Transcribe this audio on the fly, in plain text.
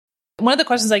One of the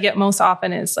questions I get most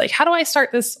often is like, how do I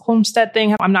start this homestead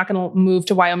thing? I'm not going to move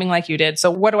to Wyoming like you did. So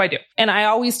what do I do? And I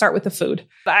always start with the food.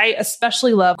 I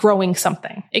especially love growing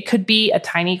something. It could be a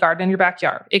tiny garden in your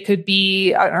backyard. It could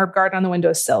be an herb garden on the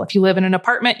windowsill. If you live in an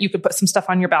apartment, you could put some stuff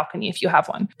on your balcony if you have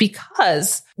one.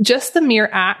 Because just the mere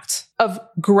act of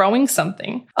growing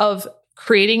something, of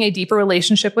creating a deeper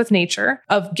relationship with nature,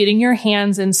 of getting your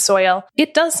hands in soil,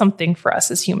 it does something for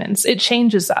us as humans. It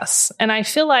changes us. And I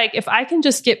feel like if I can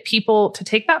just get people to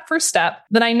take that first step,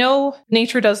 then I know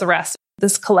nature does the rest.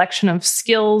 This collection of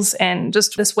skills and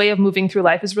just this way of moving through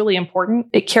life is really important.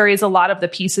 It carries a lot of the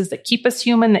pieces that keep us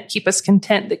human, that keep us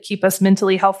content, that keep us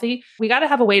mentally healthy. We got to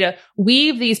have a way to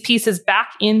weave these pieces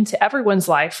back into everyone's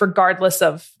life, regardless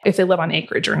of if they live on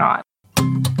acreage or not.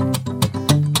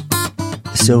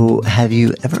 So have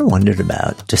you ever wondered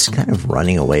about just kind of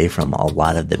running away from a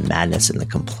lot of the madness and the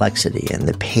complexity and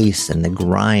the pace and the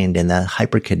grind and the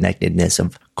hyperconnectedness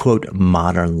of, quote,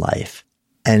 modern life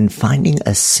and finding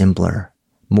a simpler,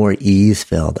 more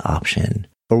ease-filled option?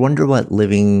 Or wonder what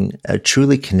living a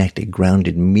truly connected,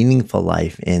 grounded, meaningful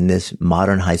life in this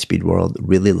modern high-speed world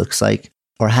really looks like?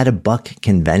 Or how to buck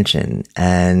convention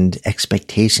and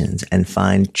expectations and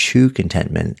find true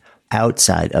contentment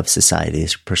outside of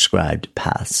society's prescribed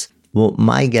paths? Well,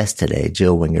 my guest today,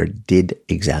 Jill Winger, did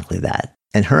exactly that.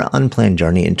 And her unplanned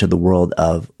journey into the world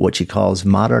of what she calls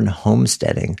modern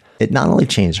homesteading, it not only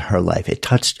changed her life, it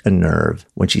touched a nerve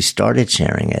when she started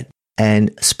sharing it and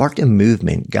sparked a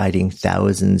movement guiding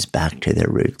thousands back to their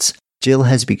roots. Jill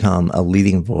has become a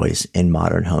leading voice in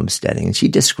modern homesteading, and she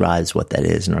describes what that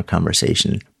is in our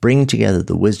conversation, bringing together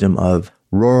the wisdom of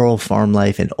rural farm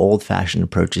life and old-fashioned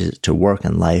approaches to work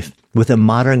and life with a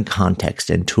modern context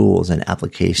and tools and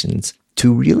applications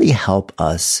to really help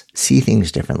us see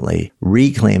things differently,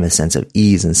 reclaim a sense of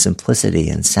ease and simplicity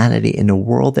and sanity in a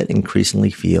world that increasingly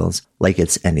feels like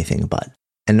it's anything but.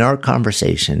 In our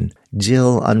conversation,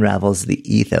 Jill unravels the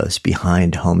ethos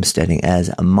behind homesteading as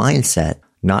a mindset,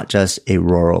 not just a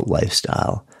rural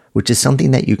lifestyle, which is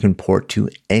something that you can port to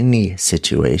any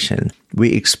situation.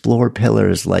 We explore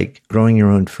pillars like growing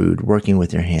your own food, working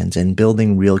with your hands, and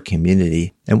building real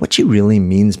community, and what she really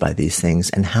means by these things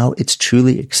and how it's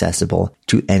truly accessible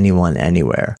to anyone,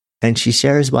 anywhere. And she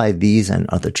shares why these and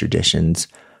other traditions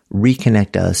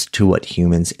reconnect us to what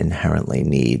humans inherently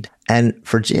need. And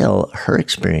for Jill, her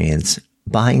experience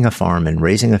buying a farm and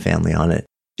raising a family on it,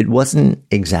 it wasn't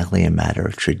exactly a matter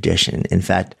of tradition. In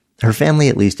fact, her family,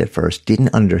 at least at first,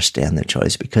 didn't understand the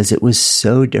choice because it was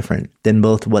so different than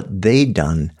both what they'd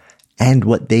done and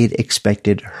what they'd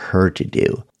expected her to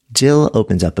do. Jill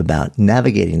opens up about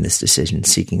navigating this decision,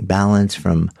 seeking balance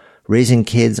from raising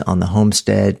kids on the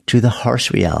homestead to the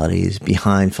harsh realities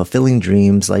behind fulfilling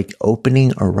dreams like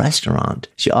opening a restaurant.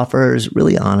 She offers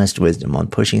really honest wisdom on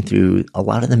pushing through a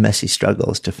lot of the messy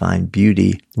struggles to find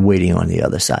beauty waiting on the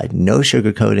other side. No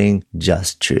sugarcoating,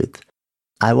 just truth.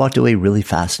 I walked away really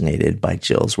fascinated by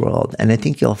Jill's world, and I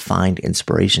think you'll find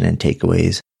inspiration and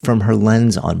takeaways from her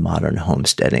lens on modern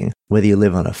homesteading. Whether you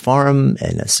live on a farm,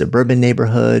 in a suburban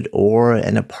neighborhood, or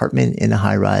an apartment in a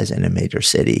high-rise in a major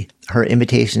city, her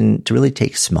invitation to really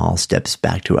take small steps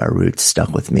back to our roots stuck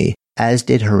with me, as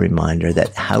did her reminder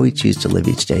that how we choose to live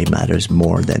each day matters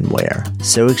more than where.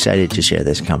 So excited to share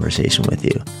this conversation with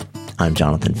you. I'm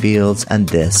Jonathan Fields, and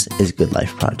this is Good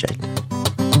Life Project.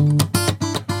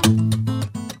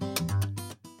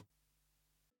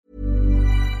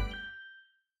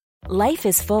 Life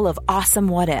is full of awesome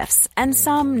what-ifs, and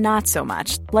some not so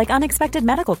much, like unexpected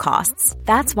medical costs.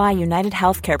 That's why United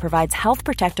Healthcare provides Health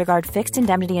Protector Guard fixed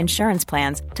indemnity insurance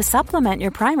plans to supplement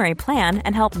your primary plan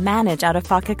and help manage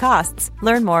out-of-pocket costs.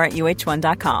 Learn more at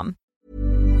uh1.com.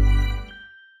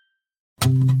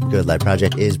 Good Life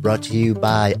Project is brought to you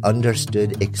by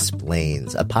Understood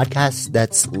Explains, a podcast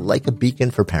that's like a beacon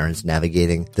for parents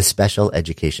navigating the special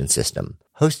education system.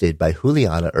 Hosted by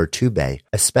Juliana Urtubey,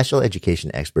 a special education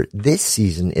expert, this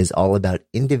season is all about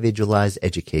individualized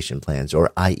education plans, or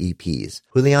IEPs.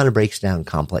 Juliana breaks down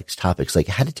complex topics like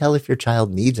how to tell if your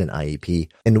child needs an IEP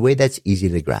in a way that's easy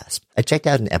to grasp. I checked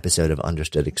out an episode of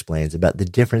Understood Explains about the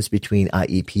difference between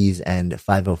IEPs and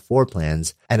 504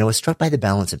 plans, and I was struck by the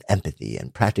balance of empathy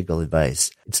and practical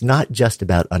advice. It's not just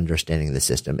about understanding the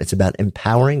system, it's about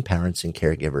empowering parents and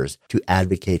caregivers to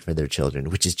advocate for their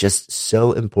children, which is just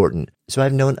so important. So I've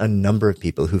I've known a number of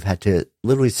people who've had to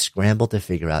literally scramble to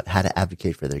figure out how to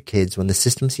advocate for their kids when the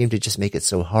system seemed to just make it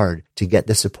so hard to get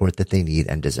the support that they need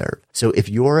and deserve. So if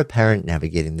you're a parent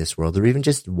navigating this world or even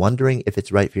just wondering if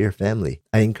it's right for your family,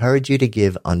 I encourage you to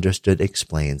give Understood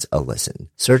Explains a listen.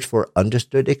 Search for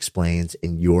Understood Explains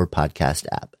in your podcast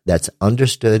app. That's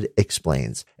Understood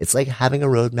Explains. It's like having a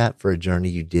roadmap for a journey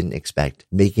you didn't expect,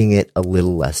 making it a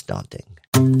little less daunting.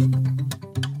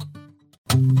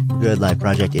 Good Life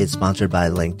Project is sponsored by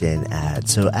LinkedIn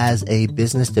Ads. So as a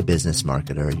business-to-business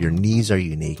marketer, your needs are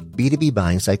unique. B2B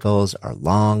buying cycles are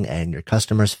long and your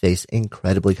customers face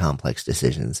incredibly complex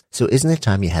decisions. So isn't it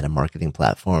time you had a marketing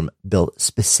platform built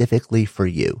specifically for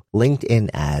you? LinkedIn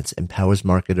Ads empowers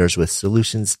marketers with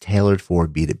solutions tailored for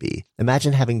B2B.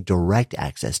 Imagine having direct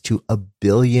access to 1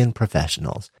 billion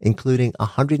professionals, including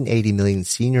 180 million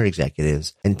senior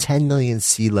executives and 10 million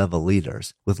C-level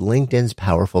leaders. With LinkedIn's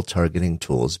powerful targeting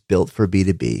tools built for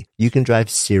B2B, you can drive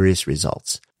serious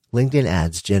results. LinkedIn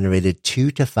Ads generated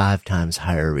 2 to 5 times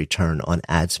higher return on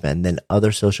ad spend than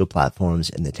other social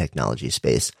platforms in the technology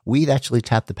space. We've actually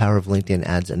tapped the power of LinkedIn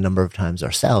Ads a number of times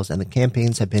ourselves, and the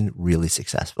campaigns have been really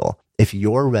successful. If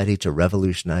you're ready to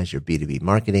revolutionize your B2B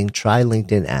marketing, try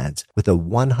LinkedIn Ads with a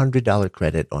 $100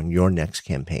 credit on your next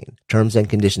campaign. Terms and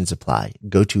conditions apply.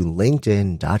 Go to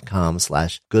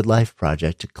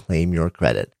linkedin.com/goodlifeproject to claim your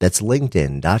credit. That's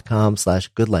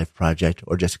linkedin.com/goodlifeproject,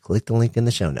 or just click the link in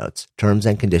the show notes. Terms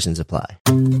and conditions apply.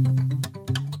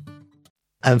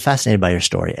 I'm fascinated by your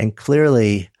story, and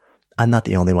clearly I'm not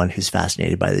the only one who's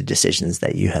fascinated by the decisions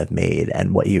that you have made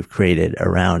and what you've created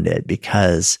around it,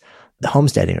 because the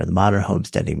homesteading or the modern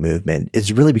homesteading movement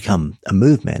has really become a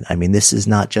movement. I mean, this is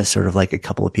not just sort of like a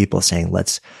couple of people saying,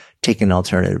 let's take an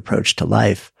alternative approach to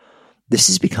life. This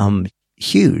has become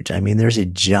huge. I mean, there's a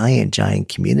giant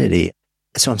community.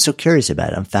 So I'm so curious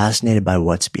about it. I'm fascinated by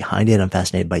what's behind it. I'm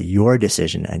fascinated by your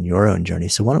decision and your own journey.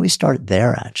 So why don't we start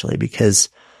there, actually? Because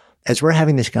as we're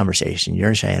having this conversation, you're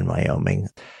in Cheyenne, Wyoming,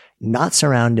 not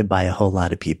surrounded by a whole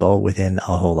lot of people within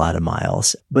a whole lot of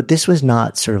miles. But this was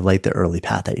not sort of like the early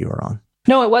path that you were on.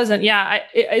 No, it wasn't. Yeah,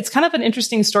 it's kind of an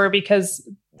interesting story because,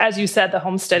 as you said, the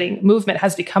homesteading movement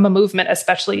has become a movement,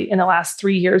 especially in the last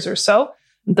 3 years or so.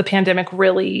 The pandemic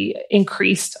really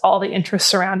increased all the interest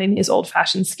surrounding these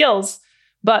old-fashioned skills.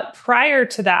 But prior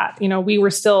to that, we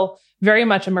were still very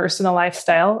much immersed in the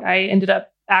lifestyle. I ended up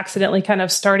accidentally kind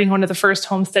of starting one of the first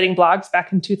homesteading blogs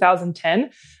back in 2010.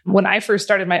 When I first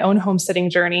started my own homesteading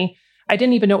journey, I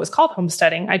didn't even know it was called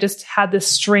homesteading. I just had this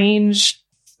strange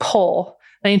pull.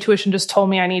 My intuition just told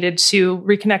me I needed to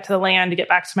reconnect to the land to get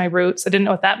back to my roots. I didn't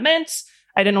know what that meant.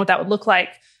 I didn't know what that would look like.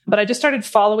 But I just started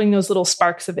following those little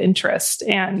sparks of interest,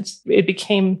 and it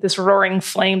became this roaring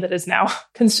flame that has now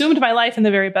consumed my life in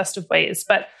the very best of ways.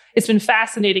 But it's been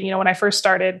fascinating. When I first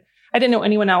started, I didn't know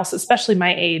anyone else, especially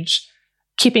my age,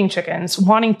 keeping chickens,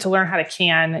 wanting to learn how to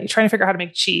can, trying to figure out how to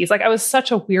make cheese. Like, I was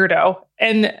such a weirdo.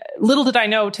 And little did I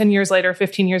know 10 years later,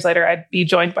 15 years later, I'd be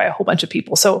joined by a whole bunch of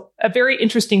people. So a very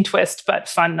interesting twist, but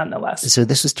fun nonetheless. So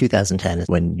this was 2010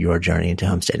 when your journey into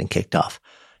homesteading kicked off.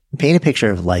 Paint a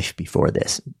picture of life before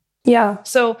this. Yeah.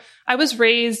 So I was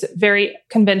raised very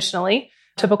conventionally,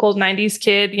 typical 90s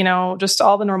kid, just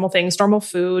all the normal things, normal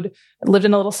food. I lived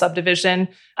in a little subdivision.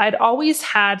 I'd always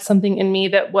had something in me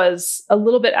that was a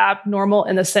little bit abnormal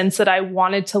in the sense that I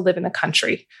wanted to live in the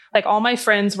country. Like, all my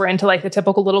friends were into like the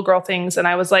typical little girl things. And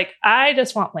I was like, I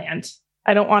just want land.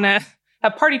 I don't want to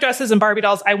have party dresses and Barbie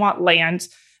dolls. I want land.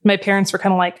 My parents were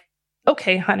kind of like,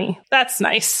 okay, honey, that's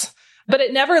nice. But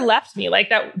it never left me. Like,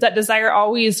 that desire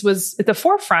always was at the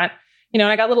forefront. And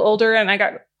I got a little older and I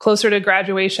got closer to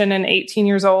graduation and 18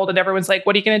 years old. And everyone's like,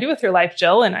 what are you going to do with your life,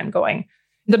 Jill? And I'm going,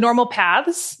 the normal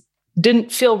paths didn't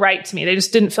feel right to me. They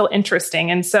just didn't feel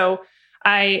interesting. And so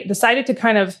I decided to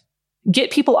kind of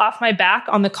get people off my back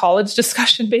on the college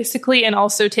discussion, basically, and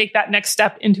also take that next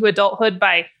step into adulthood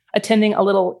by attending a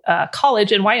little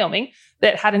college in Wyoming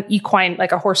that had an equine,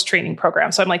 like a horse training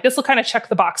program. So I'm like, this will kind of check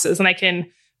the boxes and I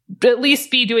can at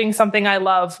least be doing something I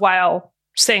love while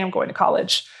saying I'm going to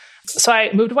college. So I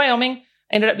moved to Wyoming,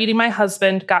 ended up meeting my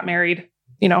husband, got married,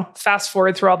 fast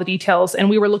forward through all the details. And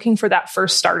we were looking for that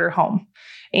first starter home.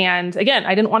 And again,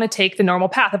 I didn't want to take the normal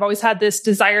path. I've always had this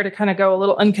desire to kind of go a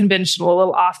little unconventional, a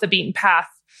little off the beaten path.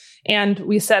 And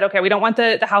we said, okay, we don't want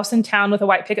the house in town with a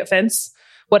white picket fence.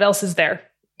 What else is there?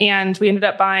 And we ended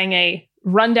up buying a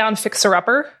rundown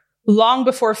fixer-upper long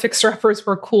before fixer-uppers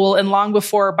were cool and long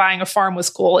before buying a farm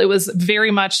was cool. It was very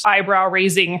much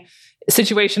eyebrow-raising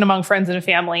situation among friends and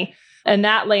family. And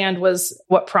that land was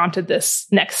what prompted this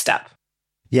next step.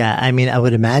 Yeah. I mean, I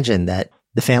would imagine that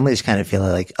the family is kind of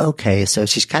feeling like, okay, so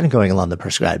she's kind of going along the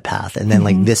prescribed path. And then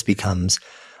like this becomes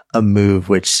a move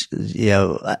which,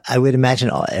 I would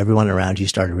imagine everyone around you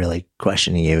started really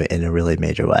questioning you in a really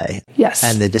major way. Yes.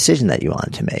 And the decision that you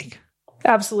wanted to make.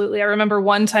 Absolutely. I remember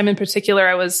one time in particular,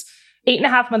 I was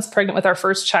 8.5 months pregnant with our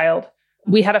first child.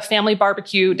 We had a family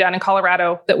barbecue down in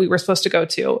Colorado that we were supposed to go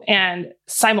to. And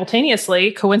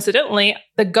simultaneously, coincidentally,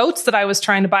 the goats that I was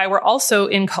trying to buy were also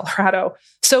in Colorado.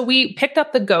 So we picked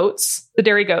up the goats, the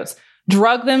dairy goats,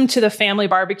 drug them to the family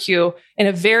barbecue in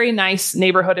a very nice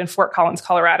neighborhood in Fort Collins,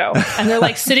 Colorado. And they're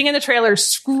like sitting in the trailer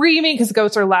screaming because the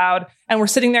goats are loud. And we're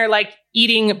sitting there like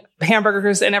eating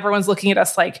hamburgers and everyone's looking at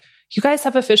us like, you guys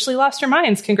have officially lost your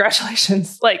minds.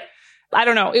 Congratulations. Like, I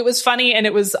don't know. It was funny and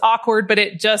it was awkward, but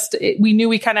we knew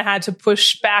we kind of had to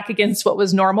push back against what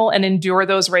was normal and endure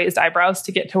those raised eyebrows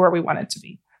to get to where we wanted to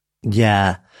be.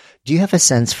 Yeah. Do you have a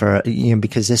sense for,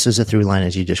 because this was a through line,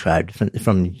 as you described,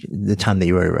 from the time that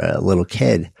you were a little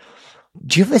kid,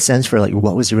 do you have a sense for like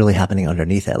what was really happening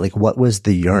underneath that? Like what was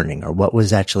the yearning or what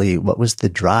was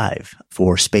the drive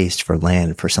for space, for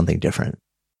land, for something different?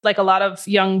 Like a lot of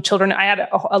young children, I had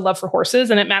a love for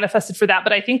horses and it manifested for that.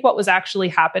 But I think what was actually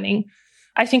happening,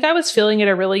 I think I was feeling at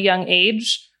a really young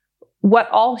age what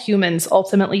all humans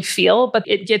ultimately feel, but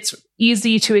it gets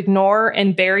easy to ignore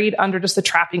and buried under just the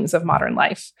trappings of modern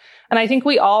life. And I think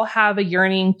we all have a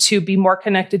yearning to be more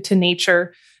connected to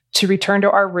nature, to return to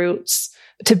our roots,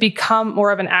 to become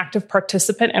more of an active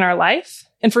participant in our life.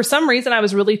 And for some reason, I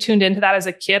was really tuned into that as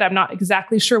a kid. I'm not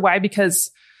exactly sure why, because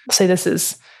I'll say this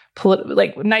is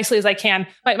like nicely as I can.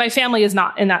 My family is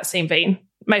not in that same vein.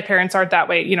 My parents aren't that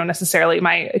way, necessarily.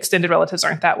 My extended relatives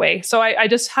aren't that way. So I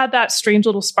just had that strange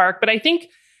little spark. But I think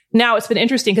now it's been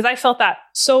interesting because I felt that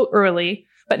so early,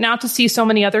 but now to see so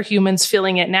many other humans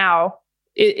feeling it now,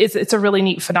 it's a really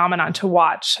neat phenomenon to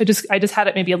watch. I just had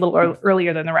it maybe a little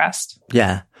earlier than the rest.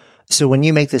 Yeah. So when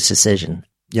you make this decision,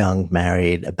 young,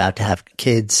 married, about to have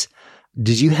kids,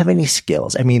 did you have any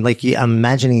skills? I mean, like I'm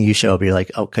imagining you show up, you're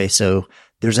like, okay, so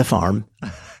there's a farm.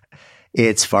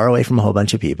 It's far away from a whole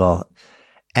bunch of people.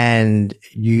 And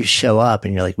you show up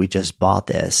and you're like, we just bought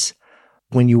this.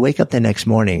 When you wake up the next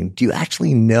morning, do you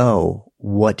actually know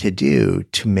what to do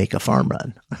to make a farm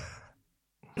run?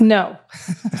 No,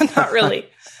 not really.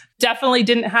 Definitely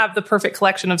didn't have the perfect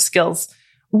collection of skills.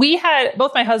 We had,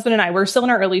 both my husband and I were still in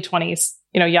our early 20s,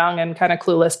 young and kind of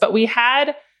clueless, but we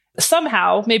had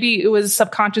somehow, maybe it was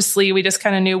subconsciously, we just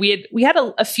kind of knew we had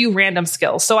a few random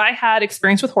skills. So I had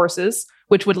experience with horses,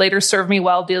 which would later serve me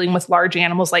well dealing with large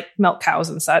animals like milk cows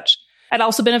and such. I'd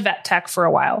also been a vet tech for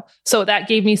a while. So that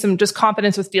gave me some just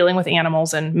confidence with dealing with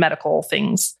animals and medical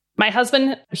things. My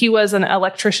husband, he was an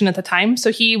electrician at the time.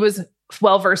 So he was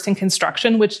well-versed in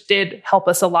construction, which did help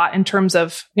us a lot in terms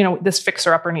of, this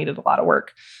fixer-upper needed a lot of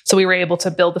work. So we were able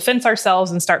to build the fence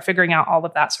ourselves and start figuring out all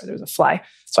of that. Sorry, there was a fly.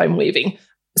 So I'm waving.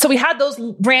 So we had those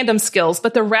random skills,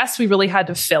 but the rest we really had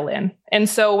to fill in. And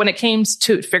so when it came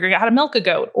to figuring out how to milk a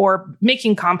goat or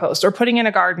making compost or putting in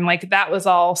a garden, like that was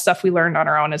all stuff we learned on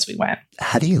our own as we went.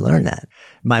 How do you learn that?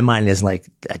 My mind is like,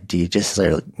 do you just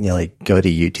go to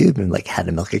YouTube and like how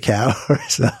to milk a cow or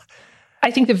something?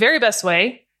 I think the very best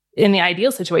way in the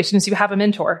ideal situation is you have a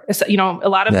mentor. It's, a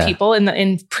lot of people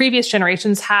in previous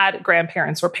generations had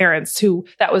grandparents or parents who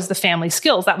that was the family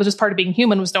skills. That was just part of being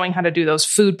human, was knowing how to do those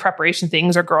food preparation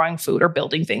things or growing food or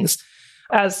building things.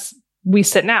 As we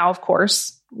sit now, of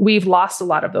course, we've lost a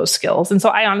lot of those skills. And so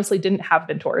I honestly didn't have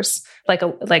mentors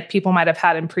like people might have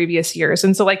had in previous years.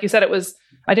 And so like you said,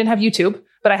 I didn't have YouTube,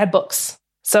 but I had books.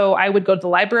 So I would go to the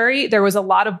library. There was a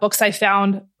lot of books I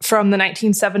found from the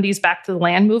 1970s back to the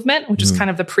land movement, which is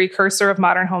kind of the precursor of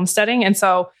modern homesteading. And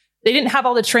so they didn't have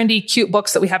all the trendy, cute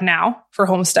books that we have now for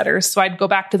homesteaders. So I'd go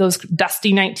back to those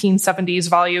dusty 1970s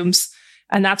volumes.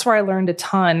 And that's where I learned a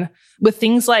ton. With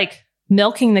things like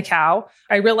milking the cow,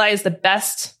 I realized the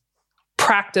best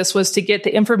practice was to get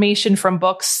the information from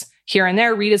books here and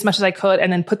there, read as much as I could,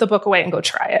 and then put the book away and go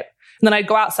try it. And then I'd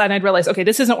go outside and I'd realize, okay,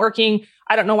 this isn't working.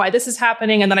 I don't know why this is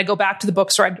happening. And then I'd go back to the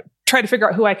bookstore. I'd try to figure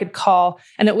out who I could call.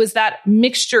 And it was that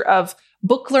mixture of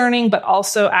book learning, but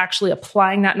also actually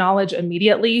applying that knowledge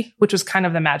immediately, which was kind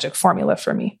of the magic formula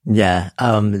for me. Yeah.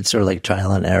 It's sort of like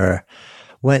trial and error.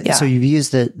 So you've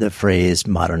used the phrase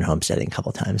modern homesteading a couple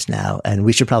of times now, and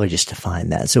we should probably just define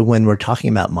that. So when we're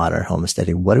talking about modern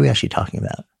homesteading, what are we actually talking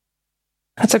about?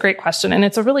 That's a great question. And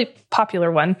it's a really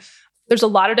popular one. There's a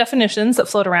lot of definitions that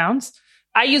float around.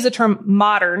 I use the term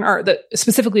modern, or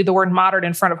specifically the word modern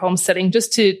in front of homesteading,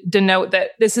 just to denote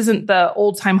that this isn't the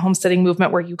old time homesteading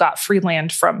movement where you got free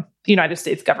land from the United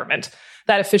States government.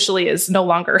 That officially is no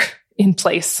longer in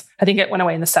place. I think it went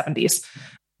away in the 70s.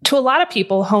 To a lot of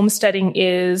people, homesteading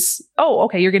is, oh,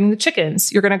 okay, you're getting the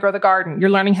chickens. You're going to grow the garden.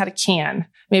 You're learning how to can.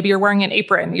 Maybe you're wearing an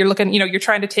apron. You're looking, you're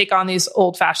trying to take on these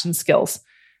old fashioned skills.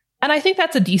 And I think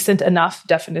that's a decent enough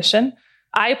definition.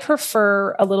 I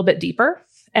prefer a little bit deeper.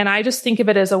 And I just think of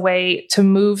it as a way to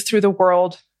move through the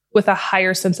world with a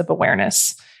higher sense of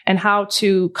awareness and how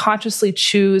to consciously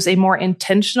choose a more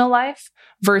intentional life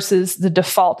versus the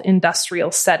default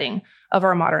industrial setting of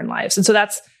our modern lives. And so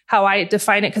that's how I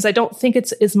define it, because I don't think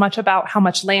it's as much about how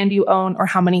much land you own or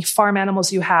how many farm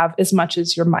animals you have as much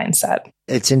as your mindset.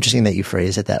 It's interesting that you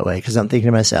phrase it that way, because I'm thinking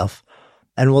to myself,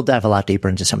 and we'll dive a lot deeper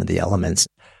into some of the elements,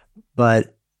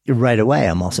 but right away,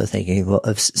 I'm also thinking, well,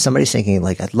 if somebody's thinking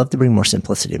like, I'd love to bring more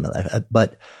simplicity in my life,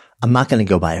 but I'm not going to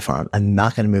go buy a farm. I'm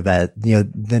not going to move out.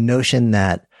 The notion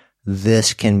that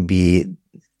this can be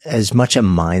as much a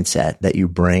mindset that you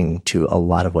bring to a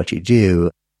lot of what you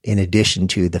do, in addition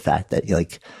to the fact that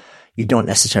you don't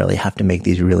necessarily have to make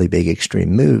these really big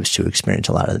extreme moves to experience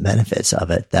a lot of the benefits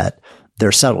of it, that there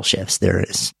are subtle shifts. There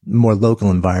is more local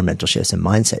environmental shifts and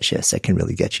mindset shifts that can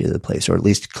really get you to the place, or at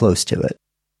least close to it.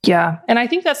 Yeah. And I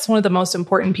think that's one of the most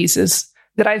important pieces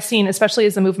that I've seen, especially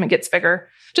as the movement gets bigger,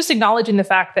 just acknowledging the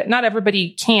fact that not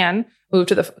everybody can move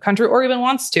to the country or even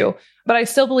wants to. But I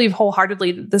still believe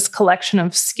wholeheartedly that this collection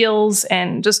of skills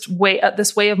and just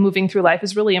this way of moving through life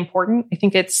is really important. I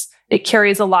think it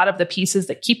carries a lot of the pieces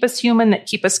that keep us human, that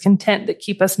keep us content, that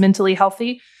keep us mentally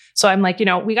healthy. So I'm like,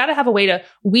 we got to have a way to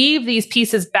weave these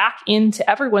pieces back into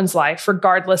everyone's life,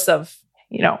 regardless of,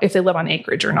 if they live on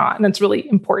acreage or not. And it's really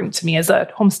important to me as a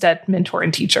homestead mentor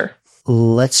and teacher.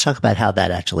 Let's talk about how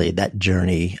that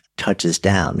journey touches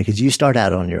down, because you start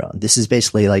out on your own. This is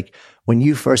basically like when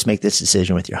you first make this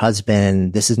decision with your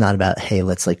husband, this is not about, hey,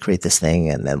 let's create this thing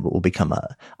and then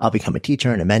I'll become a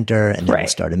teacher and a mentor and then we'll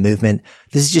start a movement.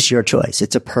 This is just your choice.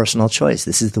 It's a personal choice.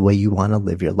 This is the way you want to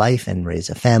live your life and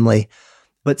raise a family.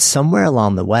 But somewhere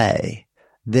along the way,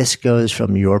 this goes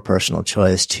from your personal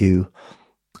choice to,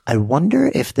 I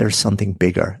wonder if there's something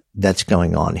bigger that's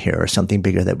going on here, or something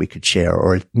bigger that we could share,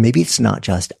 or maybe it's not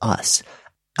just us.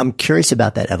 I'm curious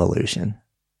about that evolution.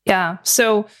 Yeah.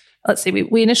 So let's see.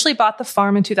 We initially bought the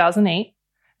farm in 2008,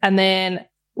 and then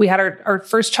we had our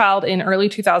first child in early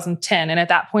 2010. And at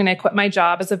that point, I quit my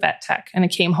job as a vet tech and I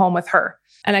came home with her.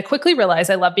 And I quickly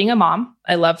realized I love being a mom.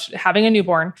 I loved having a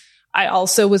newborn. I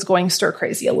also was going stir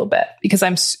crazy a little bit because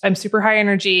I'm super high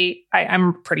energy.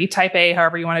 I'm pretty type A,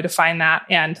 however you want to define that.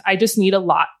 And I just need a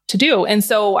lot to do. And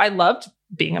so I loved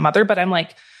being a mother, but I'm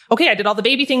like, okay, I did all the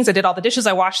baby things. I did all the dishes.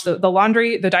 I washed the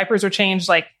laundry. The diapers are changed.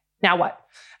 Like, now what?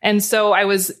 And so I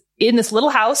was in this little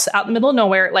house out in the middle of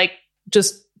nowhere,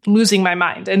 just losing my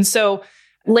mind. And so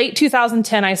late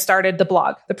 2010, I started the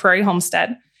blog, The Prairie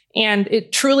Homestead. And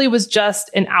it truly was just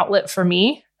an outlet for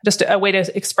me, just a way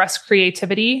to express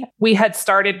creativity. We had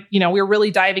started, we were really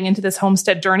diving into this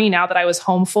homestead journey now that I was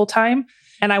home full time.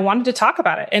 And I wanted to talk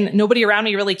about it. And nobody around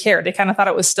me really cared. They kind of thought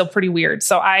it was still pretty weird.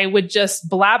 So I would just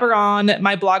blabber on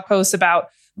my blog posts about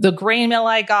the grain mill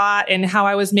I got and how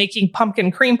I was making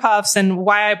pumpkin cream puffs and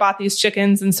why I bought these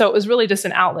chickens. And so it was really just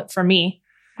an outlet for me.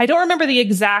 I don't remember the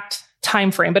exact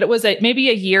time frame, but it was maybe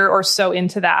a year or so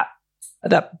into that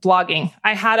blogging.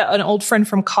 I had an old friend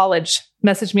from college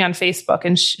message me on Facebook,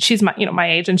 and she's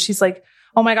my age. And she's like,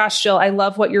 oh my gosh, Jill, I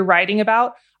love what you're writing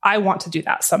about. I want to do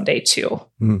that someday too.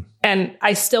 Mm. And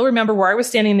I still remember where I was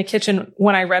standing in the kitchen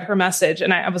when I read her message.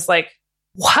 And I was like,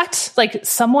 what? Like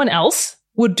someone else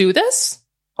would do this?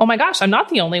 Oh my gosh, I'm not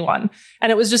the only one.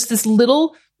 And it was just this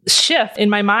little shift in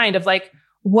my mind of like,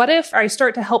 what if I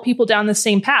start to help people down the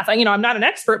same path? I'm not an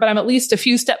expert, but I'm at least a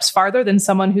few steps farther than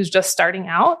someone who's just starting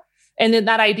out. And then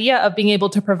that idea of being able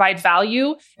to provide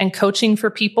value and coaching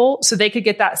for people so they could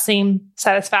get that same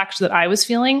satisfaction that I was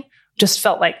feeling just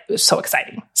felt like it was so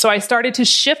exciting. So I started to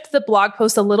shift the blog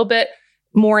post a little bit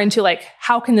more into like,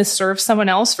 how can this serve someone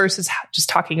else versus just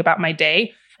talking about my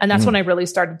day? And that's when I really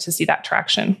started to see that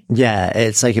traction. Yeah.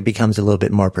 It's like it becomes a little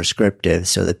bit more prescriptive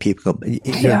so that people,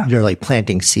 you're like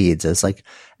planting seeds. It's like,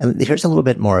 and here's a little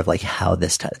bit more of like how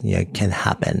this can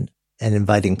happen and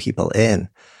inviting people in.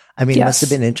 I mean, It must have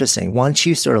been interesting. Once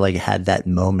you sort of like had that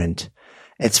moment,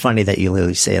 it's funny that you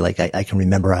literally say like, I can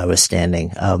remember I was standing,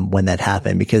 when that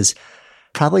happened, because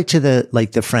probably to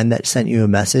the friend that sent you a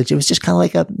message, it was just kind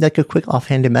of like a quick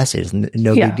offhanded message.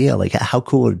 No big deal. Like how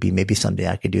cool would it be? Maybe someday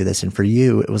I could do this. And for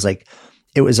you, it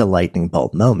was a lightning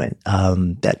bolt moment,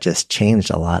 that just changed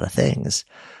a lot of things.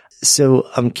 So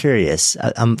I'm curious.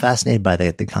 I'm fascinated by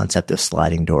the concept of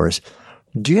sliding doors.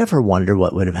 Do you ever wonder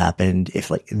what would have happened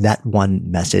if like that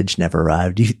one message never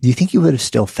arrived? Do you think you would have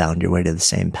still found your way to the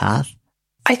same path?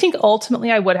 I think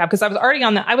ultimately I would have, because I was already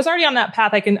on that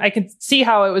path. I could see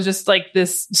how it was just like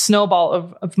this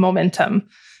snowball of momentum.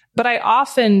 But I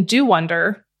often do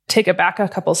wonder, take it back a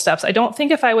couple steps. I don't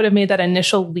think if I would have made that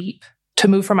initial leap to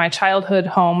move from my childhood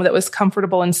home that was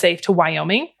comfortable and safe to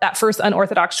Wyoming, that first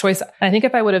unorthodox choice, I think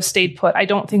if I would have stayed put, I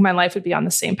don't think my life would be on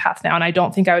the same path now. And I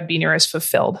don't think I would be near as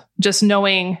fulfilled, just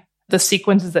knowing the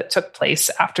sequences that took place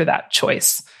after that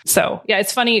choice. So yeah,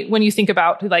 it's funny when you think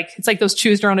about it's like those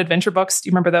choose your own adventure books. Do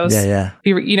you remember those? Yeah.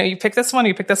 You pick this one,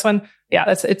 you pick this one. Yeah,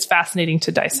 it's fascinating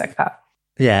to dissect that.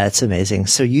 Yeah, it's amazing.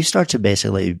 So you start to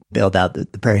basically build out the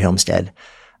Prairie Homestead.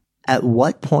 At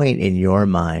what point in your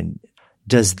mind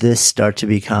does this start to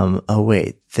become, oh,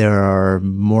 wait, there are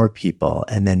more people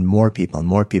and then more people and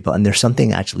more people. And there's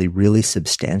something actually really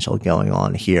substantial going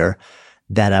on here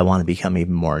that I want to become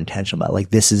even more intentional about.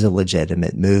 Like, this is a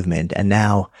legitimate movement. And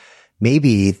now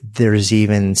maybe there's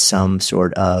even some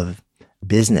sort of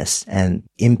business and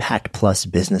impact plus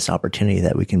business opportunity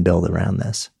that we can build around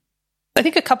this. I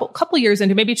think a couple years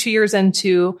into, maybe 2 years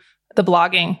into the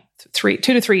blogging, 2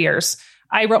 to 3 years,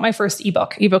 I wrote my first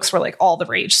ebook. Ebooks were like all the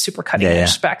rage, super cutting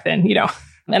edge back then,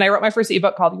 And I wrote my first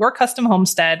ebook called Your Custom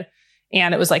Homestead.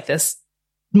 And it was like this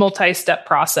multi-step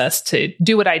process to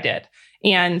do what I did.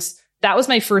 And that was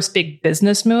my first big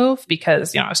business move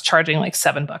because, I was charging like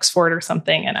 $7 for it or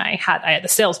something. And I had the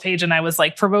sales page and I was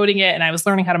like promoting it and I was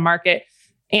learning how to market.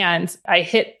 And I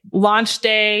hit launch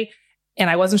day and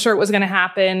I wasn't sure it was going to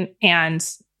happen. And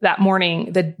that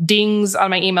morning, the dings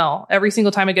on my email, every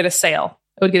single time I get a sale,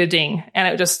 I would get a ding. And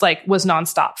it just like was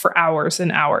nonstop for hours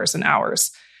and hours and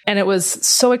hours. And it was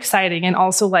so exciting. And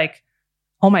also like,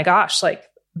 oh my gosh, like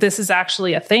this is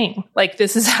actually a thing. Like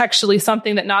this is actually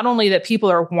something that not only that people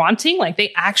are wanting, like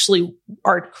they actually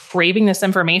are craving this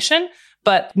information,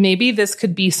 but maybe this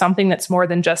could be something that's more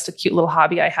than just a cute little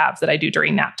hobby I have that I do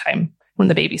during nap time when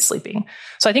the baby's sleeping.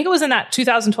 So I think it was in that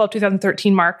 2012,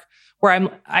 2013 mark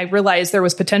where I realized there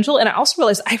was potential. And I also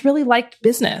realized I really liked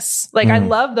business. Like I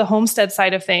love the homestead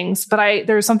side of things, but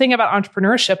there's something about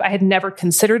entrepreneurship I had never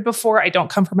considered before. I don't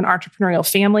come from an entrepreneurial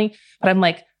family, but I'm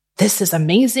like, this is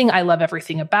amazing. I love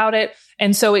everything about it.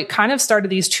 And so it kind of started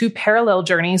these two parallel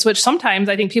journeys, which sometimes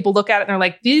I think people look at it and they're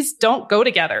like, these don't go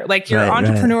together. Like you're an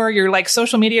entrepreneur, you're like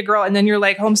social media girl, and then you're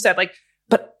like homestead,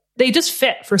 but they just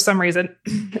fit for some reason.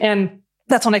 And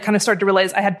that's when I kind of started to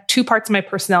realize I had two parts of my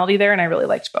personality there and I really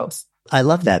liked both. I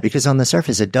love that because on the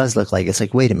surface, it does look like, it's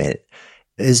like, wait a minute,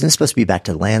 isn't it supposed to be back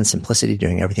to land simplicity,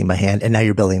 doing everything by hand? And now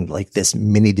you're building like this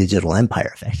mini digital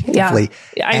empire effectively,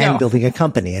 and building a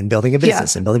company and building a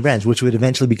business and building brands, which would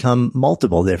eventually become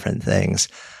multiple different things.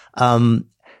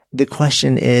 The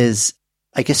question is,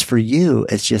 I guess for you,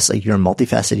 it's just like you're a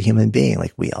multifaceted human being.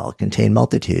 Like we all contain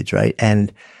multitudes, right?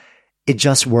 And it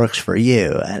just works for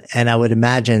you. And I would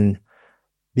imagine,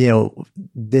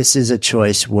 this is a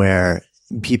choice where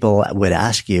people would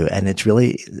ask you, and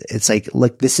it's like,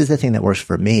 look, this is the thing that works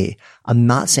for me. I'm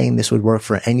not saying this would work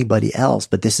for anybody else,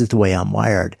 but this is the way I'm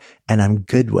wired and I'm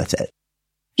good with it.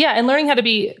 Yeah. And learning how to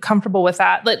be comfortable with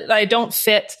that. I don't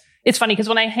fit. It's funny because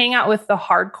when I hang out with the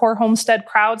hardcore homestead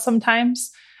crowd, sometimes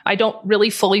I don't really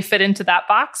fully fit into that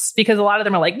box because a lot of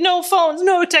them are like, no phones,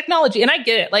 no technology. And I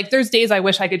get it. Like there's days I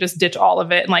wish I could just ditch all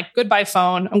of it and like, goodbye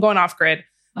phone, I'm going off grid.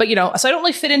 But so I don't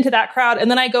really fit into that crowd.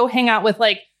 And then I go hang out with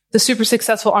like the super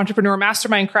successful entrepreneur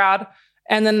mastermind crowd.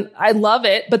 And then I love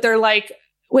it, but they're like,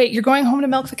 wait, you're going home to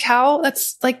milk the cow?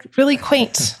 That's like really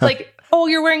quaint. Like, oh,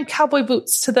 you're wearing cowboy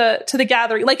boots to the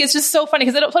gathering. Like, it's just so funny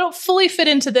because I don't fully fit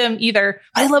into them either.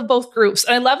 I love both groups.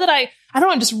 And I love that I don't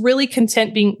know, I'm just really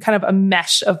content being kind of a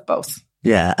mesh of both.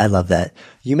 Yeah, I love that.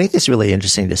 You make this really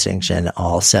interesting distinction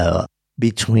also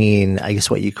between, I guess,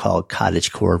 what you call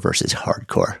cottagecore versus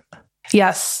hardcore.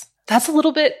 Yes, that's a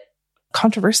little bit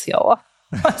controversial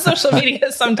on social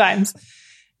media sometimes.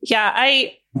 Yeah,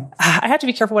 I have to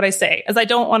be careful what I say, as I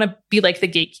don't want to be like the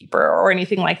gatekeeper or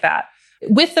anything like that.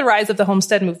 With the rise of the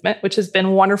homestead movement, which has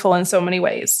been wonderful in so many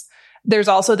ways, there's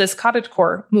also this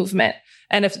cottagecore movement.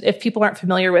 And if people aren't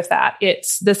familiar with that,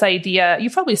 it's this idea,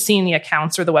 you've probably seen the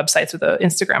accounts or the websites or the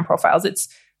Instagram profiles.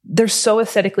 They're so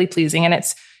aesthetically pleasing, and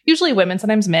it's usually women,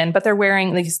 sometimes men, but they're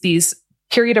wearing these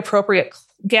period appropriate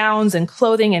gowns and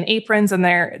clothing and aprons, and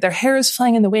their hair is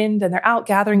flying in the wind, and they're out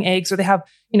gathering eggs, or they have,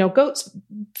 goats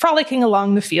frolicking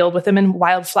along the field with them in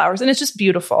wildflowers. And it's just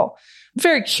beautiful,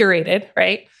 very curated,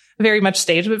 right? Very much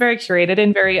staged, but very curated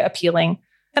and very appealing.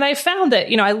 And I found that,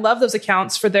 I love those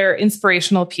accounts for their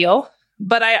inspirational appeal.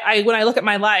 But I when I look at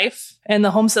my life and the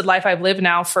homestead life I've lived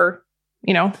now for,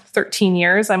 13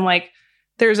 years, I'm like,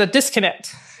 there's a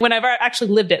disconnect when I've actually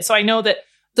lived it. So I know that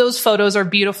those photos are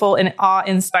beautiful and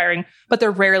awe-inspiring, but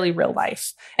they're rarely real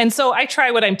life. And so I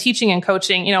try when I'm teaching and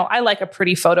coaching, I like a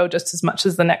pretty photo just as much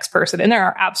as the next person. And there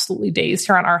are absolutely days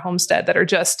here on our homestead that are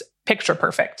just picture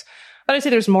perfect. But I'd say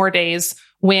there's more days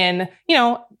when,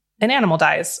 an animal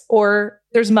dies or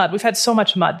there's mud. We've had so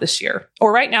much mud this year.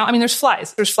 Or right now, there's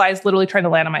flies. There's flies literally trying to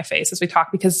land on my face as we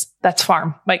talk because that's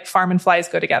farm. Like farm and flies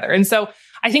go together. And so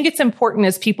I think it's important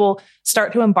as people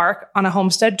start to embark on a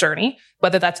homestead journey,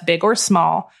 whether that's big or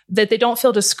small, that they don't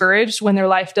feel discouraged when their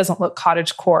life doesn't look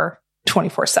cottagecore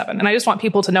 24/7. And I just want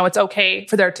people to know it's okay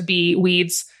for there to be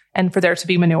weeds and for there to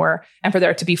be manure and for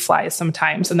there to be flies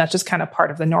sometimes. And that's just kind of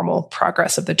part of the normal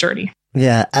progress of the journey.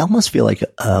 Yeah, I almost feel like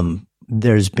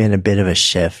there's been a bit of a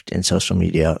shift in social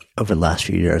media over the last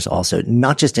few years also,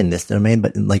 not just in this domain,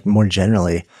 but like more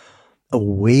generally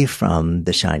away from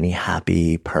the shiny,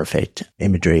 happy, perfect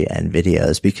imagery and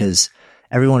videos, because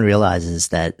everyone realizes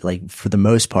that like for the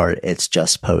most part, it's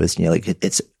just posed,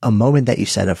 it's a moment that you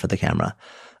set up for the camera,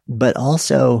 but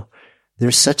also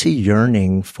there's such a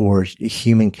yearning for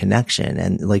human connection.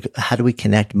 And like, how do we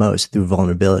connect most? Through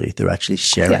vulnerability, through actually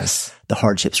sharing the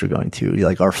hardships we're going through,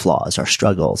 like our flaws, our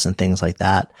struggles and things like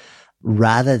that,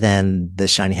 rather than the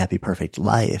shiny, happy, perfect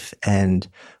life. And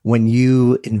when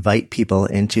you invite people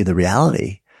into the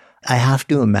reality, I have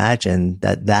to imagine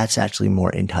that that's actually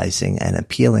more enticing and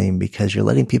appealing because you're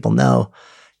letting people know,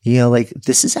 like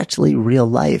this is actually real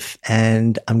life.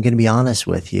 And I'm going to be honest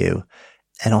with you.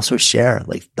 And also share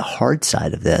like the hard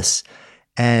side of this.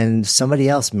 And somebody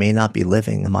else may not be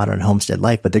living a modern homestead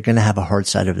life, but they're going to have a hard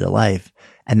side of their life.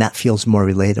 And that feels more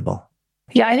relatable.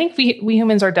 Yeah, I think we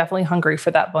humans are definitely hungry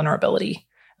for that vulnerability.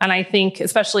 And I think,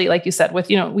 especially like you said, with,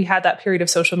 we had that period of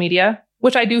social media,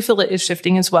 which I do feel it is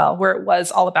shifting as well, where it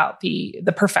was all about the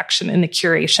perfection and the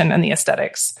curation and the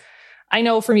aesthetics. I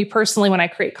know for me personally, when I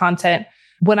create content,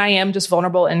 when I am just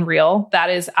vulnerable and real,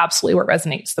 that is absolutely what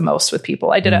resonates the most with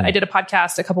people. I did a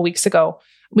podcast a couple weeks ago.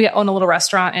 We own a little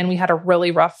restaurant and we had a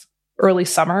really rough early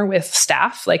summer with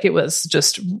staff. Like it was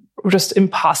just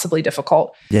impossibly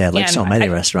difficult. Yeah. Like so many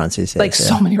restaurants these days. Like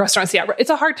so many restaurants. Yeah.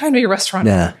 It's a hard time to be a restaurant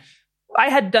owner. I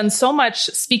had done so much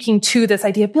speaking to this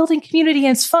idea of building community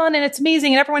and it's fun and it's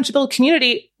amazing and everyone should build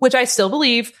community, which I still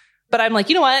believe. But I'm like,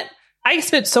 you know what? I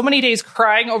spent so many days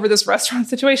crying over this restaurant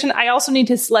situation. I also need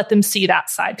to let them see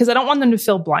that side because I don't want them to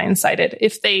feel blindsided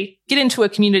if they get into a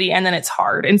community and then it's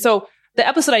hard. And so the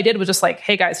episode I did was just like,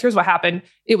 hey guys, here's what happened.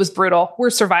 It was brutal.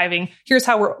 We're surviving. Here's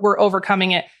how we're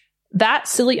overcoming it. That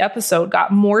silly episode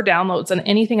got more downloads than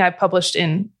anything I've published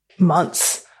in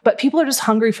months. But people are just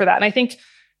hungry for that. And I think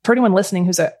for anyone listening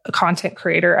who's a content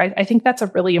creator, I think that's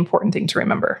a really important thing to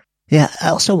remember. Yeah. I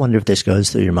also wonder if this goes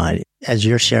through your mind as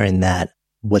you're sharing that.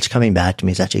 What's coming back to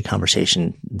me is actually a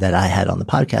conversation that I had on the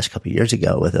podcast a couple of years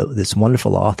ago with this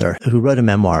wonderful author who wrote a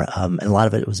memoir. And a lot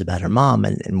of it was about her mom.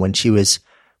 And when she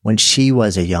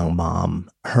was a young mom,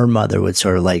 her mother would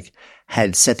sort of like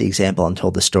had set the example and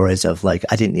told the stories of like,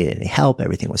 I didn't need any help.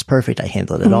 Everything was perfect. I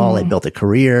handled it all. I built a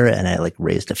career and I like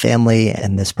raised a family.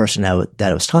 And this person that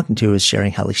I was talking to was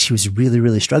sharing how like she was really,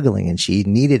 really struggling and she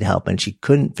needed help and she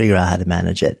couldn't figure out how to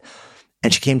manage it.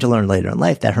 And she came to learn later in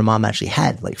life that her mom actually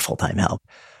had like full-time help.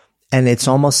 And it's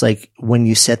almost like when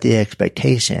you set the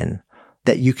expectation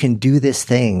that you can do this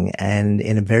thing and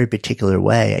in a very particular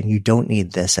way, and you don't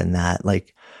need this and that,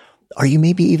 like, are you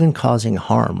maybe even causing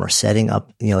harm or setting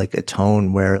up, like a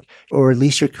tone where, or at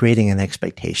least you're creating an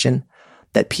expectation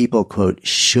that people, quote,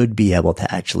 should be able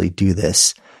to actually do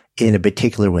this in a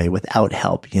particular way without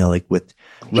help, like with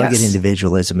rugged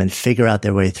individualism and figure out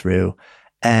their way through.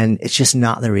 And it's just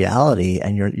not the reality.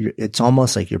 And it's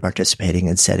almost like you're participating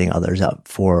in setting others up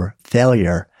for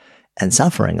failure and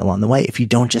suffering along the way if you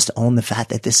don't just own the fact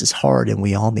that this is hard and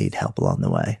we all need help along the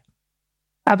way.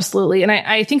 Absolutely. And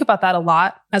I think about that a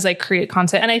lot as I create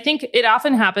content. And I think it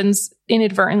often happens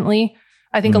inadvertently.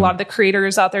 I think a lot of the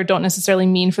creators out there don't necessarily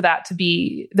mean for that to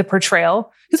be the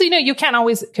portrayal. Because, you can't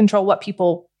always control what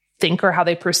people think or how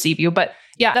they perceive you. But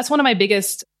yeah, that's one of my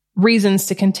biggest reasons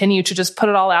to continue to just put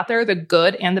it all out there, the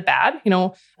good and the bad.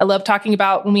 I love talking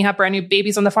about when we have brand new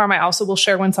babies on the farm. I also will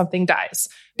share when something dies,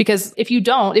 because if you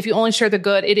only share the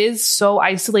good, it is so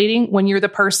isolating when you're the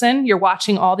person, you're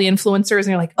watching all the influencers and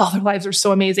you're like, oh, their lives are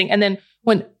so amazing. And then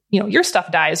when, your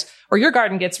stuff dies or your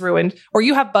garden gets ruined or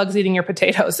you have bugs eating your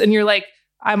potatoes and you're like,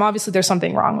 there's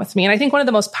something wrong with me. And I think one of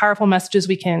the most powerful messages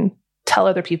we can tell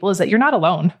other people is that you're not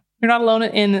alone. You're not alone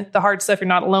in the hard stuff. You're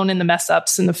not alone in the mess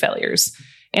ups and the failures.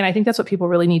 And I think that's what people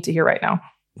really need to hear right now.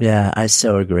 Yeah, I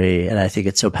so agree. And I think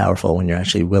it's so powerful when you're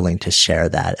actually willing to share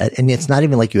that. And it's not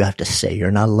even like you have to say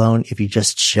you're not alone. If you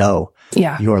just show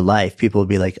your life, people will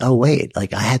be like, oh, wait,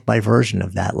 like I had my version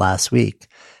of that last week.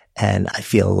 and I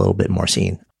feel a little bit more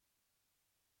seen.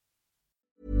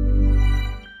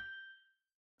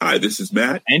 Hi, this is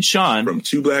Matt and Sean from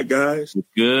Two Black Guys with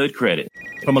Good Credit.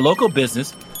 From a local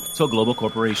business to a global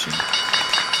corporation.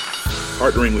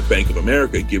 Partnering with Bank of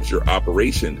America gives your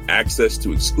operation access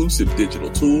to exclusive digital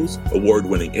tools,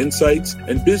 award-winning insights,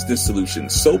 and business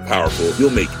solutions so powerful you'll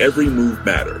make every move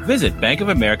matter. Visit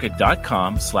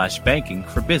bankofamerica.com/banking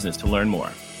for business to learn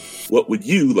more. What would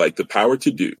you like the power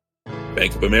to do?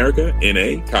 Bank of America,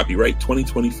 N.A., copyright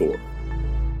 2024.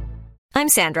 I'm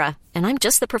Sandra, and I'm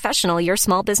just the professional your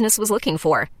small business was looking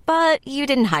for. But you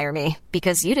didn't hire me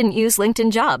because you didn't use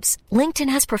LinkedIn Jobs. LinkedIn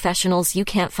has professionals you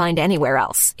can't find anywhere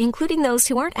else, including those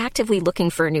who aren't actively looking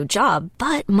for a new job,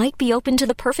 but might be open to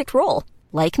the perfect role,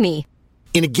 like me.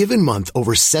 In a given month,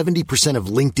 over 70% of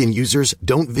LinkedIn users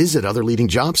don't visit other leading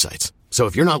job sites. So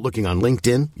if you're not looking on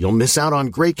LinkedIn, you'll miss out on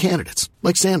great candidates,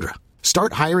 like Sandra.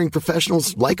 Start hiring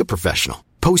professionals like a professional.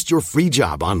 Post your free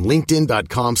job on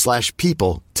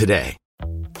linkedin.com/people today.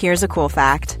 Here's a cool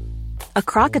fact. A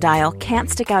crocodile can't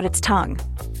stick out its tongue.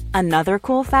 Another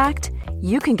cool fact,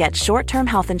 you can get short-term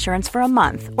health insurance for a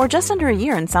month or just under a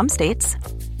year in some states.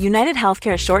 United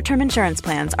Healthcare short-term insurance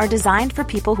plans are designed for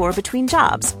people who are between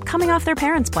jobs, coming off their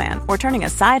parents' plan, or turning a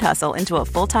side hustle into a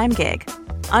full-time gig.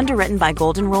 Underwritten by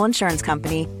Golden Rule Insurance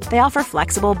Company, they offer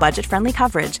flexible, budget-friendly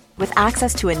coverage with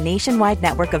access to a nationwide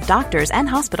network of doctors and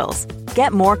hospitals.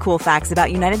 Get more cool facts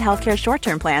about United Healthcare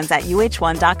short-term plans at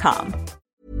uh1.com.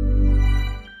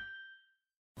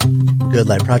 Good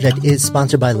Life Project is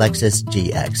sponsored by Lexus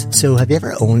GX. So have you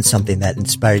ever owned something that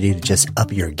inspired you to just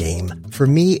up your game? For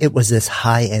me, it was this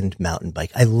high-end mountain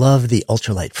bike. I love the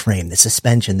ultralight frame, the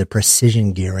suspension, the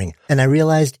precision gearing, and I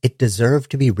realized it deserved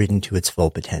to be ridden to its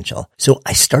full potential. So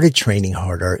I started training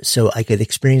harder so I could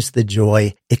experience the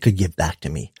joy it could give back to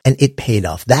me. And it paid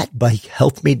off. That bike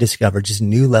helped me discover just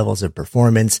new levels of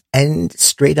performance and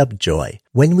straight up joy.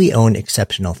 When we own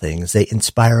exceptional things, they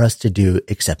inspire us to do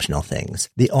exceptional things.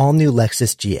 The all-new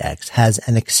Lexus GX has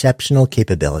an exceptional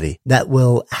capability that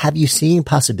will have you seeing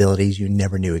possibilities you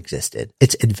never knew existed.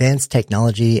 Its advanced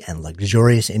technology and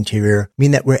luxurious interior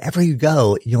mean that wherever you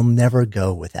go, you'll never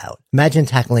go without. Imagine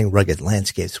tackling rugged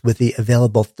landscapes with the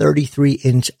available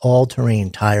 33-inch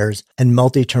all-terrain tires and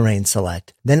multi-terrain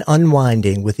select, then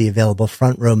unwinding with the available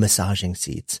front-row massaging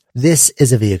seats. This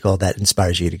is a vehicle that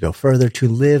inspires you to go further, to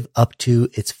live up to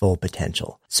its full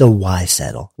potential. So why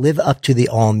settle? Live up to the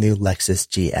all-new Lexus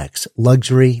GX.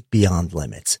 Luxury beyond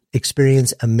limits.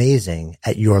 Experience amazing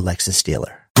at your Lexus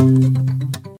dealer.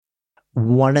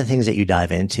 One of the things that you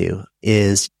dive into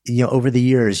is, over the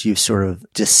years, you've sort of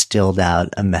distilled out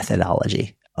a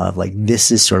methodology of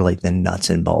this is sort of like the nuts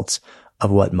and bolts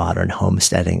of what modern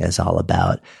homesteading is all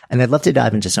about. And I'd love to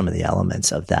dive into some of the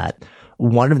elements of that.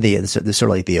 One of the sort of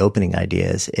like the opening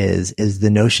ideas is the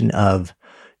notion of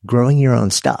growing your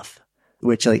own stuff,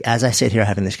 which as I sit here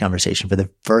having this conversation for the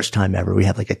first time ever, we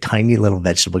have a tiny little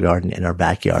vegetable garden in our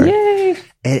backyard. Yay!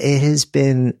 It has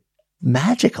been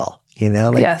magical,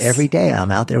 Yes. Every day I'm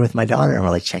out there with my daughter and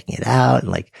we're checking it out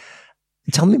and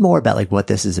tell me more about what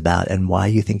this is about and why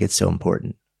you think it's so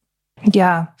important.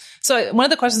 Yeah. So one of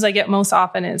the questions I get most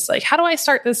often is how do I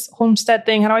start this homestead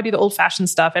thing? How do I do the old fashioned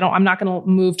stuff? I'm not going to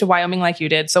move to Wyoming like you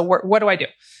did. So what do I do?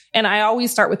 And I always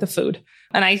start with the food.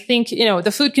 And I think,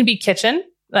 the food can be kitchen,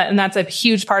 and that's a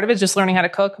huge part of it, just learning how to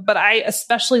cook. But I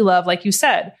especially love, like you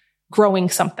said, growing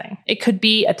something. It could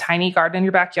be a tiny garden in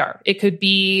your backyard. It could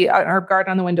be an herb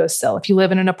garden on the windowsill. If you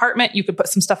live in an apartment, you could put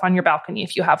some stuff on your balcony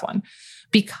if you have one.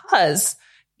 Because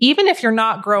even if you're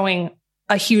not growing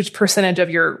a huge percentage of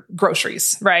your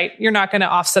groceries, right? You're not going to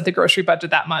offset the grocery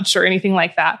budget that much or anything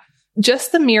like that.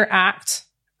 Just the mere act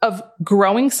of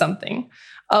growing something,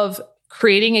 of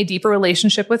creating a deeper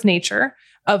relationship with nature,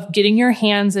 of getting your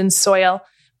hands in soil,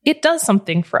 it does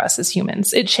something for us as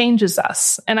humans. It changes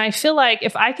us. And I feel like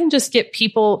if I can just get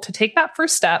people to take that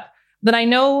first step, then I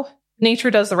know nature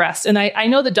does the rest. And I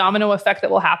know the domino effect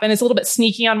that will happen. It's a little bit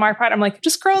sneaky on my part. I'm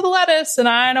just grow the lettuce and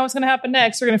I know what's going to happen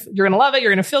next. You're going to love it.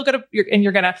 You're going to feel good and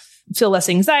you're going to feel less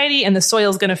anxiety and the soil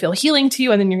is going to feel healing to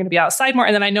you. And then you're going to be outside more.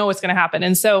 And then I know what's going to happen.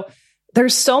 And so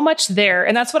there's so much there.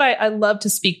 And that's what I love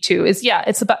to speak to is,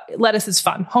 it's about lettuce is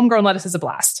fun. Homegrown lettuce is a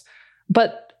blast.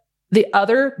 But the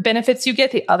other benefits you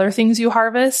get, the other things you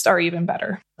harvest are even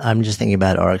better. I'm just thinking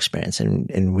about our experience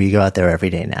and we go out there every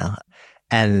day now.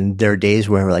 And there are days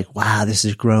where we're wow, this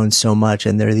has grown so much.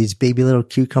 And there are these baby little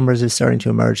cucumbers that are starting to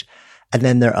emerge. And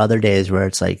then there are other days where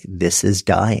it's this is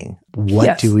dying.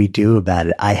 What do we do about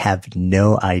it? I have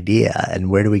no idea. And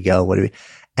where do we go?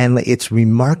 And it's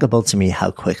remarkable to me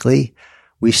how quickly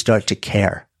we start to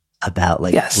care about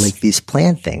like Yes. these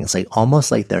plant things, like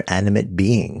almost like they're animate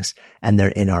beings and they're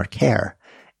in our care.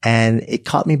 And it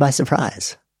caught me by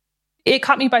surprise. It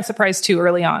caught me by surprise too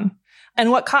early on.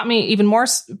 And what caught me even more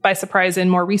by surprise in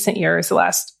more recent years, the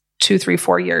last 2, 3,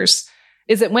 4 years,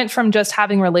 is it went from just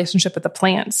having a relationship with the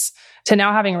plants to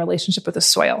now having a relationship with the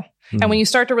soil. And when you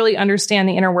start to really understand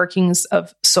the inner workings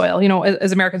of soil, you know,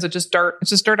 as Americans, it's just dirt. It's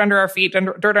just dirt under our feet,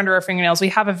 dirt under our fingernails. We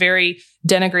have a very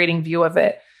denigrating view of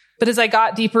it. But as I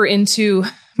got deeper into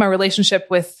my relationship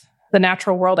with the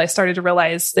natural world, I started to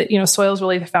realize that, you know, soil is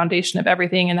really the foundation of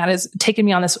everything. And that has taken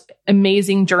me on this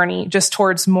amazing journey just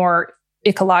towards more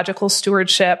ecological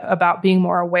stewardship, about being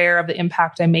more aware of the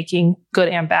impact I'm making, good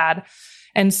and bad.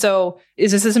 And so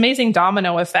is this amazing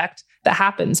domino effect that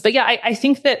happens. But yeah, I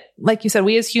think that, like you said,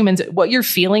 we as humans, what you're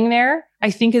feeling there,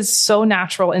 I think is so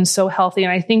natural and so healthy.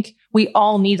 And I think we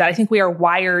all need that. I think we are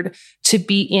wired to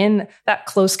be in that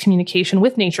close communication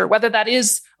with nature, whether that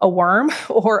is a worm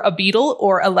or a beetle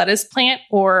or a lettuce plant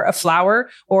or a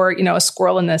flower or, you know, a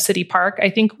squirrel in the city park.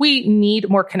 I think we need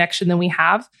more connection than we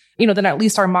have, you know, than at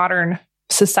least our modern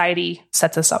society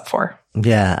sets us up for.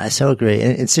 Yeah, I so agree.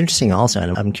 And it's interesting also,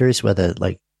 and I'm curious whether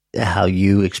like how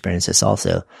you experience this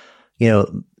also. You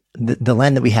know, the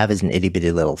land that we have is an itty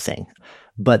bitty little thing,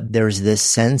 but there's this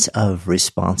sense of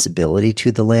responsibility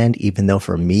to the land, even though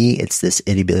for me, it's this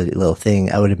itty bitty little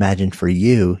thing. I would imagine for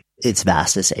you, it's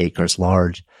vast, it's acres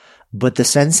large, but the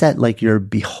sense that like you're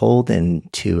beholden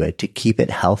to it to keep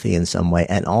it healthy in some way.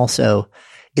 And also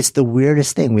it's the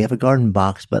weirdest thing. We have a garden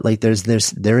box, but like there is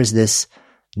this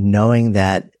knowing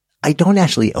that I don't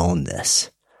actually own this.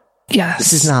 Yes.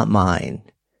 This is not mine.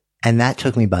 And that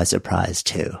took me by surprise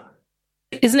too.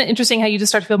 Isn't it interesting how you just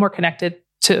start to feel more connected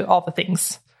to all the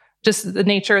things, just the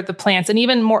nature, the plants, and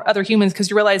even more other humans, because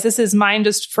you realize this is mine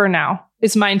just for now.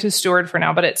 It's mine to steward for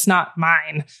now, but it's not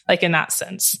mine, like in that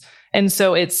sense. And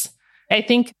so I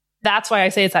think that's why I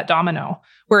say it's that domino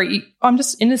where I'm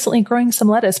just innocently growing some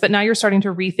lettuce, but now you're starting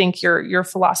to rethink your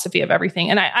philosophy of everything.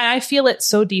 And I feel it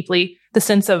so deeply, the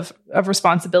sense of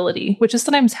responsibility, which is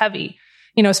sometimes heavy.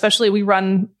 You know, especially we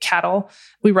run cattle.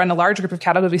 We run a large group of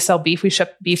cattle because we sell beef. We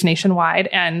ship beef nationwide.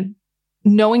 And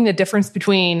knowing the difference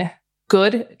between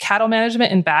good cattle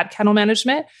management and bad cattle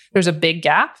management, there's a big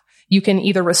gap. You can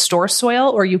either restore soil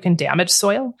or you can damage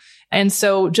soil. And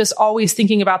so just always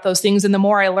thinking about those things. And the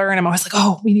more I learn, I'm always like,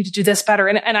 oh, we need to do this better.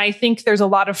 And I think there's a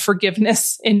lot of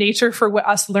forgiveness in nature for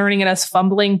us learning and us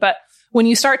fumbling. But when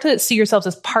you start to see yourselves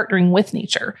as partnering with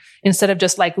nature instead of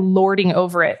just like lording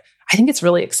over it, I think it's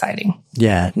really exciting.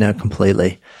 Yeah, no,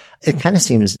 completely. It kind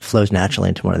of flows naturally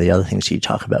into one of the other things you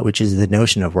talk about, which is the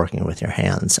notion of working with your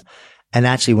hands. And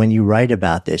actually, when you write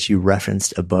about this, you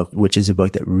referenced a book, which is a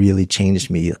book that really changed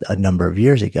me a number of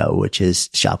years ago, which is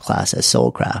Shop Class as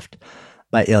Soulcraft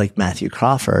by like Matthew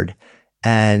Crawford.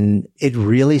 And it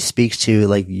really speaks to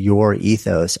like your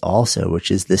ethos also,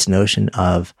 which is this notion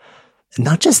of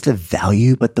not just the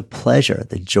value, but the pleasure,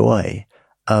 the joy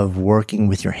of working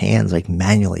with your hands, like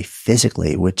manually,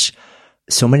 physically, which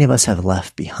so many of us have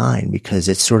left behind because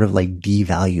it's sort of like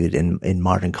devalued in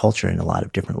modern culture in a lot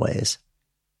of different ways.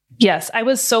 Yes, I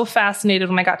was so fascinated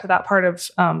when I got to that part of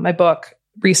my book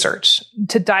research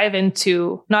to dive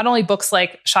into not only books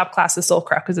like Shop Class as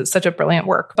Soulcraft, because it's such a brilliant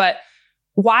work, but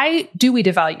why do we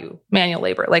devalue manual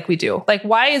labor like we do? Like,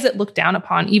 why is it looked down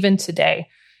upon even today?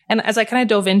 And as I kind of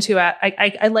dove into it,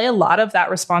 I lay a lot of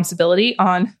that responsibility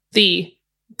on the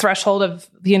threshold of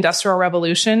the Industrial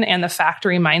Revolution and the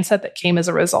factory mindset that came as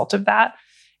a result of that.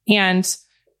 And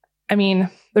I mean,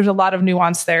 there's a lot of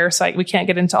nuance there, so we can't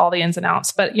get into all the ins and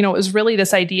outs. But, you know, it was really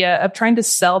this idea of trying to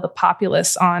sell the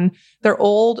populace on their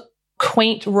old,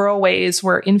 quaint rural ways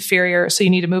were inferior. So you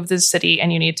need to move to the city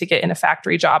and you need to get in a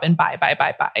factory job and buy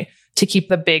to keep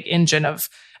the big engine of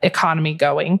economy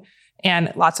going.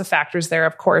 And lots of factors there,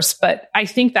 of course. But I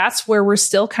think that's where we're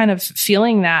still kind of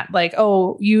feeling that, like,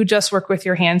 oh, you just work with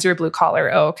your hands, you're blue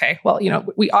collar. Oh, okay. Well, you know,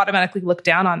 we automatically look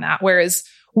down on that. Whereas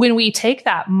when we take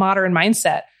that modern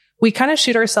mindset, we kind of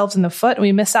shoot ourselves in the foot and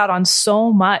we miss out on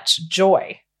so much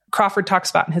joy. Crawford talks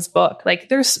about in his book, like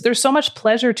there's so much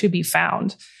pleasure to be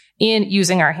found in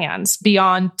using our hands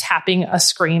beyond tapping a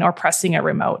screen or pressing a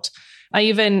remote. I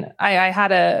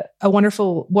had a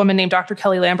wonderful woman named Dr.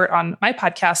 Kelly Lambert on my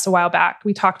podcast a while back.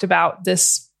 We talked about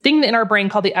this thing in our brain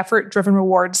called the effort-driven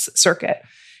rewards circuit.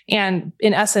 And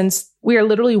in essence, we are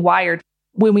literally wired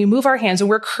when we move our hands and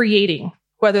we're creating,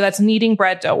 whether that's kneading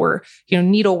bread dough or,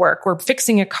 needlework, we're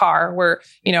fixing a car, we're,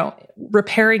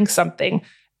 repairing something.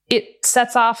 It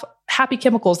sets off happy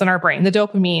chemicals in our brain, the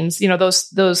dopamines,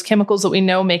 those chemicals that we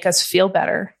know make us feel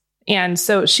better. And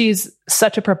so she's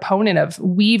such a proponent of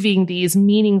weaving these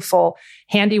meaningful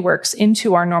handiworks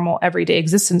into our normal everyday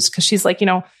existence. Cause she's like,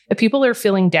 if people are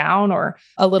feeling down or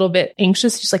a little bit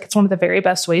anxious, she's like, it's one of the very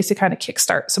best ways to kind of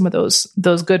kickstart some of those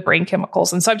good brain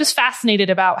chemicals. And so I'm just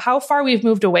fascinated about how far we've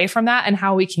moved away from that and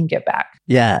how we can get back.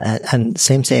 Yeah. And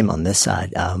same on this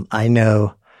side. I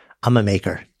know I'm a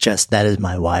maker, just that is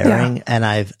my wiring. Yeah. And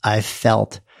I've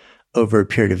felt over a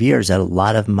period of years that a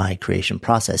lot of my creation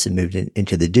process had moved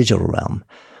into the digital realm.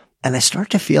 And I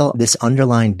start to feel this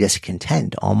underlying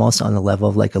discontent, almost on the level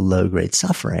of like a low grade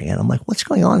suffering. And I'm like, what's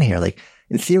going on here? Like,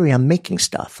 in theory, I'm making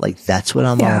stuff. Like, that's what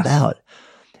I'm all about.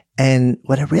 And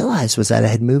what I realized was that I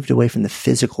had moved away from the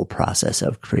physical process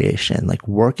of creation, like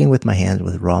working with my hands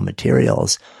with raw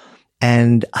materials.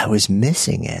 And I was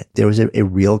missing it. There was a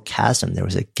real chasm. There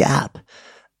was a gap.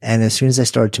 And as soon as I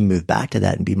started to move back to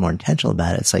that and be more intentional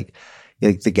about it, it's like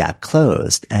the gap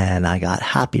closed and I got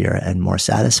happier and more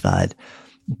satisfied.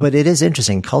 But it is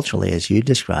interesting culturally, as you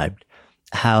described,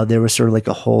 how there was sort of like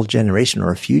a whole generation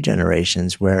or a few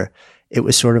generations where it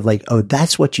was sort of like, oh,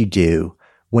 that's what you do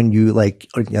when you like,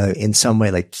 in some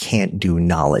way, like can't do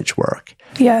knowledge work.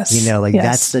 Yes.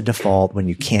 That's the default when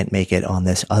you can't make it on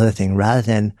this other thing, rather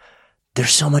than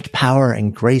there's so much power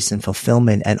and grace and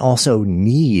fulfillment and also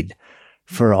need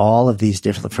for all of these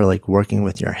different, for like working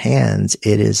with your hands.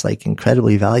 It is like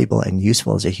incredibly valuable and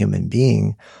useful as a human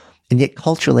being. And yet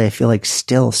culturally, I feel like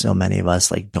still so many of us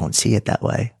like don't see it that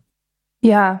way.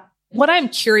 Yeah. What I'm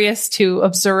curious to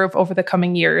observe over the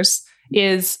coming years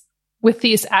is with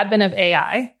this advent of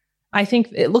AI, I think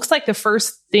it looks like the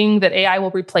first thing that AI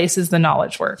will replace is the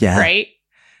knowledge work, right?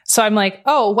 So I'm like,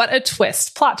 oh, what a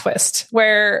plot twist,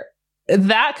 where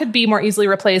that could be more easily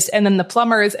replaced. And then the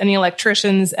plumbers and the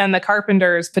electricians and the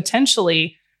carpenters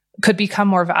potentially could become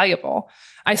more valuable.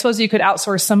 I suppose you could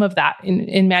outsource some of that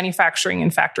in manufacturing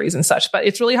and factories and such, but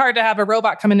it's really hard to have a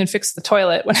robot come in and fix the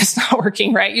toilet when it's not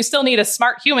working, right? You still need a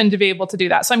smart human to be able to do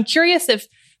that. So I'm curious if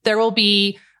there will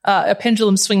be a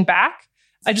pendulum swing back.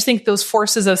 I just think those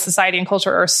forces of society and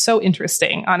culture are so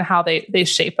interesting on how they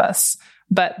shape us.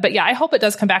 But yeah, I hope it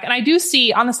does come back. And I do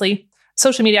see, honestly,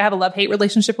 social media, I have a love-hate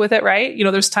relationship with it, right?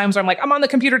 There's times where I'm like, I'm on the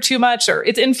computer too much, or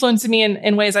it's influencing me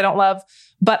in ways I don't love.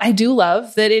 But I do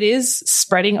love that it is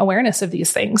spreading awareness of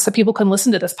these things so people can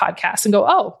listen to this podcast and go,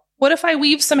 oh, what if I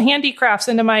weave some handicrafts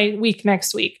into my week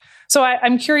next week? So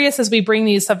I'm curious as we bring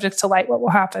these subjects to light, what will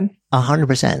happen.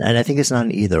 100%. And I think it's not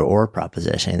an either or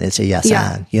proposition. It's a yes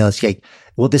and. It's like,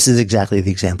 well, this is exactly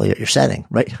the example that you're setting,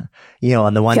 right?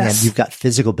 On the one hand, you've got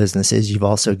physical businesses, you've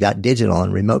also got digital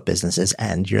and remote businesses,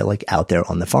 and you're like out there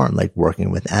on the farm, like working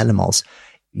with animals.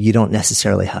 You don't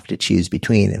necessarily have to choose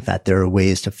between. In fact, there are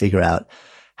ways to figure out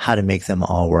how to make them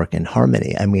all work in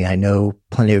harmony. I mean, I know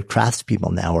plenty of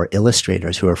craftspeople now, or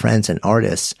illustrators who are friends and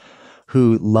artists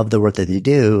who love the work that they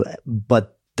do,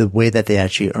 but the way that they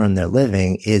actually earn their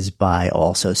living is by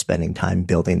also spending time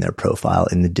building their profile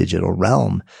in the digital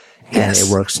realm. And it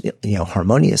works,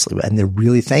 harmoniously. And they're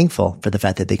really thankful for the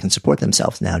fact that they can support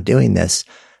themselves now doing this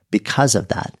because of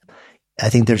that. I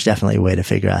think there's definitely a way to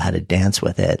figure out how to dance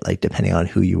with it, like depending on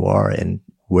who you are and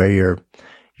where your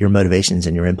motivations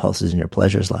and your impulses and your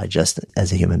pleasures lie, just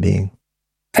as a human being.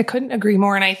 I couldn't agree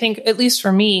more. And I think, at least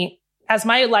for me, as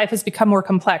my life has become more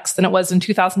complex than it was in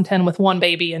 2010 with one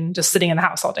baby and just sitting in the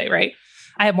house all day, right?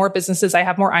 I have more businesses. I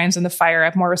have more irons in the fire. I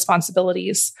have more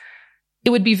responsibilities. It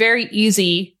would be very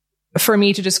easy for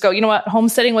me to just go, you know what?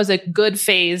 Homesteading was a good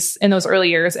phase in those early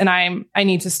years, and I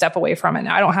need to step away from it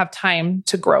now. I don't have time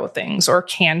to grow things or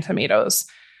can tomatoes.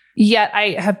 Yet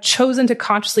I have chosen to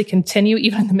consciously continue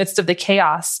even in the midst of the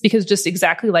chaos, because just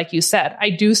exactly like you said, I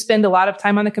do spend a lot of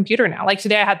time on the computer now. Like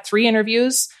today I had 3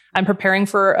 interviews. I'm preparing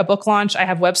for a book launch. I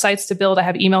have websites to build. I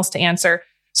have emails to answer.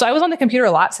 So I was on the computer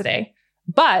a lot today,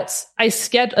 but I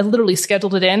literally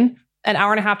scheduled it in an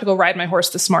hour and a half to go ride my horse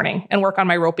this morning and work on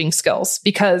my roping skills,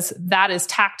 because that is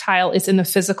tactile. It's in the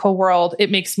physical world.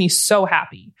 It makes me so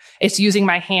happy. It's using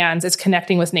my hands. It's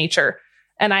connecting with nature.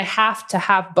 And I have to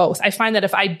have both. I find that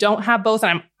if I don't have both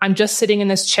and I'm just sitting in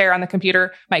this chair on the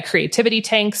computer, my creativity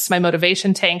tanks, my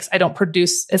motivation tanks, I don't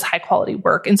produce as high quality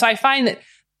work. And so I find that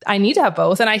I need to have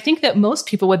both. And I think that most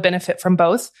people would benefit from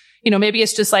both. Maybe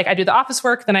it's just like I do the office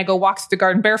work, then I go walk through the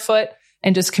garden barefoot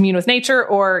and just commune with nature,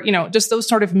 or, just those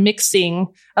sort of mixing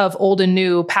of old and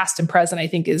new, past and present, I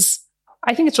think it's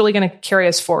really going to carry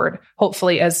us forward,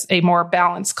 hopefully, as a more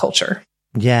balanced culture.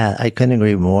 Yeah, I couldn't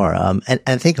agree more. And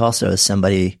I think also as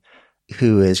somebody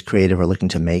who is creative or looking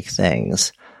to make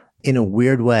things, in a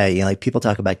weird way, like people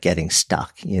talk about getting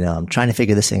stuck. I'm trying to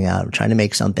figure this thing out. I'm trying to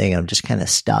make something. I'm just kind of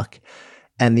stuck.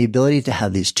 And the ability to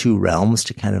have these two realms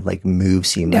to kind of like move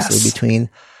seamlessly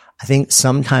between, I think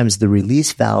sometimes the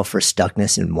release valve for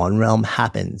stuckness in one realm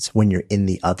happens when you're in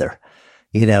the other,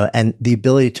 and the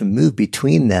ability to move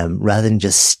between them rather than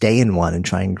just stay in one and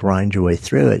try and grind your way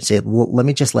through it. Say, well, let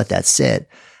me just let that sit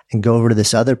and go over to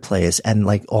this other place. And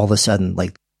like all of a sudden,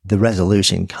 like the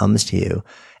resolution comes to you.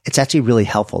 It's actually really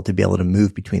helpful to be able to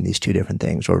move between these two different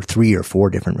things or 3 or 4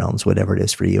 different realms, whatever it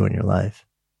is for you in your life.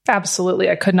 Absolutely.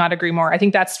 I could not agree more. I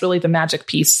think that's really the magic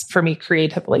piece for me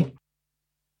creatively.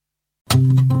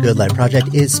 Good Life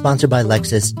Project is sponsored by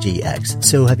Lexus GX.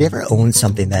 So have you ever owned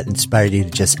something that inspired you to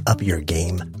just up your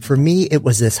game? For me, it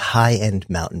was this high-end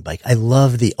mountain bike. I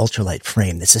love the ultralight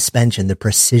frame, the suspension, the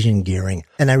precision gearing,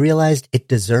 and I realized it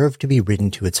deserved to be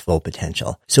ridden to its full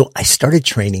potential. So I started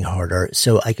training harder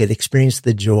so I could experience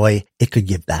the joy it could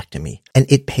give back to me. And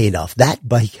it paid off. That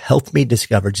bike helped me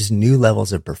discover just new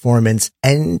levels of performance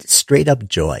and straight up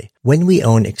joy. When we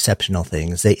own exceptional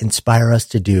things, they inspire us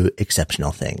to do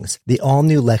exceptional things. The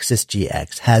all-new Lexus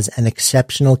GX has an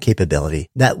exceptional capability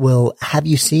that will have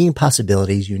you seeing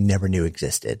possibilities you never knew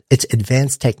existed. Its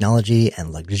advanced technology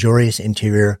and luxurious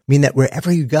interior mean that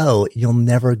wherever you go, you'll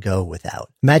never go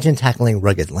without. Imagine tackling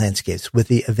rugged landscapes with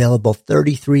the available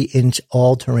 33-inch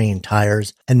all-terrain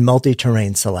tires and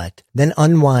multi-terrain select, then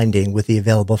unwinding with the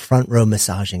available front-row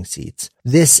massaging seats.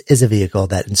 This is a vehicle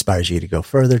that inspires you to go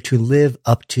further, to live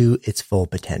up to its full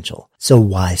potential. So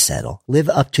why settle? Live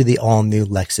up to the all-new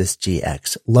Lexus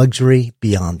GX. Luxury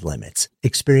beyond limits.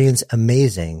 Experience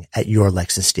amazing at your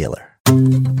Lexus dealer.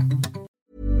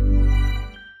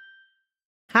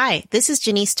 Hi, this is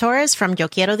Janice Torres from Yo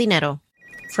Quiero Dinero.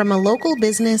 From a local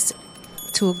business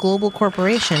to a global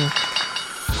corporation,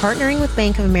 partnering with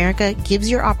Bank of America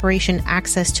gives your operation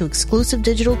access to exclusive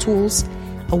digital tools,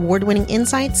 award-winning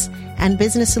insights, and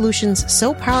business solutions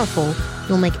so powerful,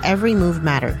 you'll make every move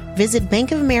matter. Visit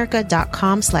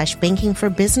bankofamerica.com/banking for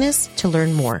business to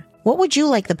learn more. What would you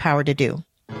like the power to do?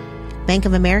 Bank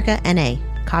of America, N.A.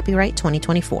 Copyright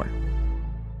 2024.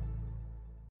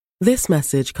 This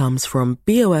message comes from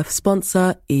BOF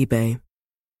sponsor eBay.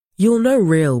 You'll know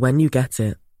real when you get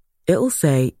it. It'll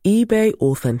say eBay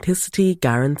Authenticity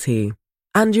Guarantee.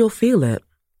 And you'll feel it.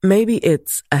 Maybe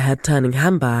it's a head-turning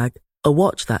handbag, a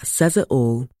watch that says it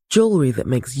all, jewelry that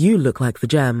makes you look like the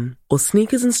gem, or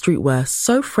sneakers and streetwear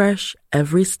so fresh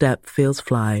every step feels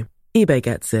fly. eBay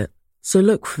gets it. So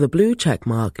look for the blue check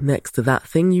mark next to that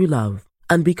thing you love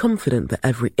and be confident that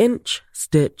every inch,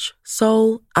 stitch,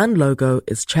 sole, and logo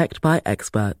is checked by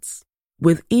experts.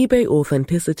 With eBay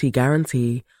Authenticity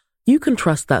Guarantee, you can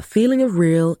trust that feeling of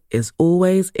real is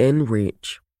always in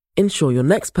reach. Ensure your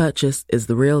next purchase is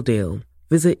the real deal.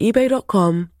 Visit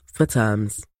ebay.com for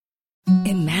terms.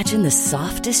 Imagine the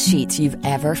softest sheets you've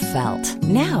ever felt.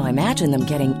 Now imagine them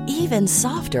getting even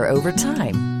softer over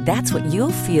time. That's what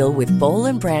you'll feel with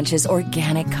Boll & Branch's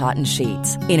organic cotton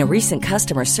sheets. In a recent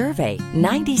customer survey,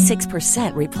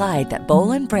 96% replied that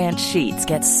Boll & Branch sheets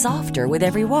get softer with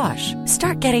every wash.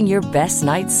 Start getting your best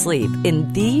night's sleep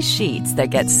in these sheets that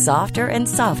get softer and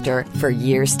softer for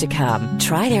years to come.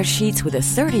 Try their sheets with a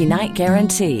 30-night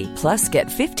guarantee. Plus, get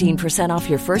 15% off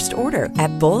your first order at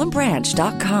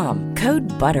bollandbranch.com.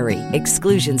 Code BUTTERY.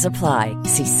 Exclusions apply.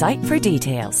 See site for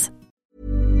details.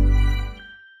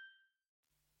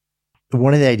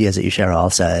 One of the ideas that you share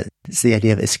also is the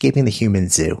idea of escaping the human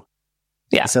zoo.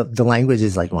 Yeah. So the language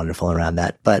is like wonderful around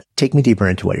that, but take me deeper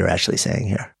into what you're actually saying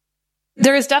here.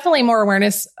 There is definitely more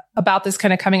awareness about this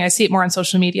kind of coming. I see it more on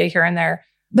social media here and there.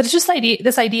 But it's just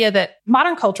this idea that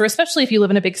modern culture, especially if you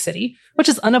live in a big city, which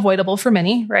is unavoidable for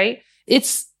many, right?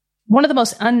 It's one of the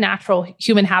most unnatural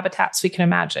human habitats we can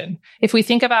imagine. If we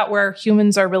think about where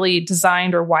humans are really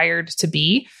designed or wired to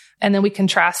be, and then we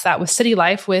contrast that with city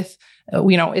life with,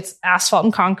 it's asphalt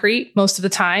and concrete most of the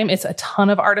time. It's a ton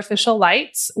of artificial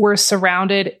lights. We're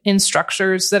surrounded in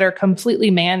structures that are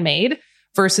completely man-made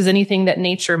versus anything that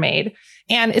nature made.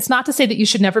 And it's not to say that you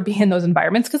should never be in those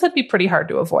environments because that'd be pretty hard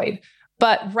to avoid.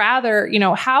 But rather,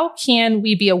 how can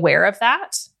we be aware of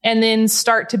that and then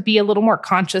start to be a little more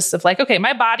conscious of like, okay,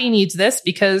 my body needs this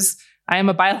because I am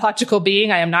a biological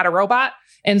being. I am not a robot.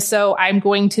 And so I'm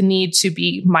going to need to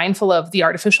be mindful of the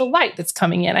artificial light that's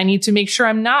coming in. I need to make sure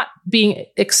I'm not being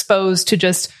exposed to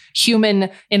just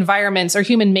human environments or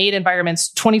human-made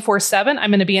environments 24/7. I'm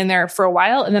going to be in there for a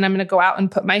while, and then I'm going to go out and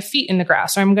put my feet in the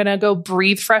grass, or I'm going to go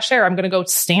breathe fresh air. I'm going to go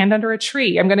stand under a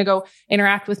tree. I'm going to go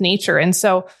interact with nature. And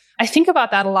so I think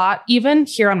about that a lot, even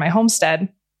here on my homestead.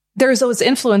 There's those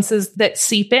influences that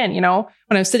seep in. When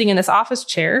I'm sitting in this office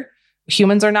chair,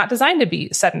 humans are not designed to be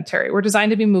sedentary. We're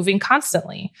designed to be moving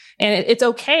constantly. And it's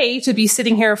okay to be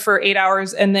sitting here for 8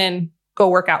 hours and then go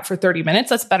work out for 30 minutes.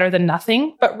 That's better than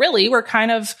nothing. But really, we're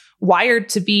kind of wired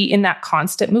to be in that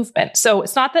constant movement. So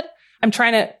it's not that I'm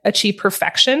trying to achieve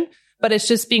perfection, but it's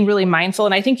just being really mindful.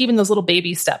 And I think even those little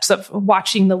baby steps of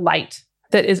watching the light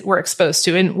that we're exposed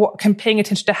to and paying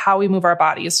attention to how we move our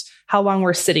bodies, how long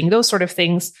we're sitting, those sort of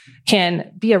things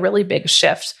can be a really big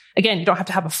shift. Again, you don't have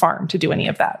to have a farm to do any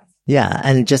of that. Yeah.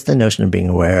 And just the notion of being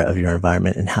aware of your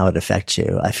environment and how it affects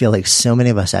you. I feel like so many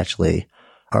of us actually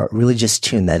are really just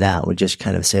tune that out. We just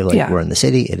kind of say, like, we're in the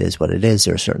city. It is what it is.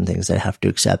 There are certain things that I have to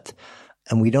accept.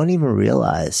 And we don't even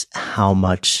realize how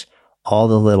much all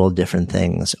the little different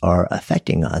things are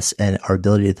affecting us and our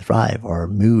ability to thrive, our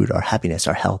mood, our happiness,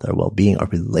 our health, our well-being, our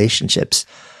relationships.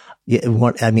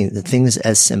 The things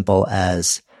as simple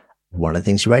as one of the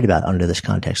things you write about under this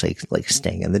context, like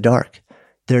staying in the dark.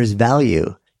 There's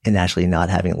value in actually not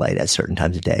having light at certain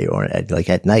times of day or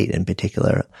at night in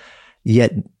particular.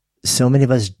 Yet so many of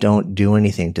us don't do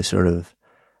anything to sort of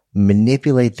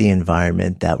manipulate the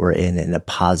environment that we're in a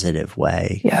positive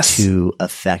way to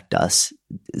affect us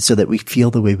so that we feel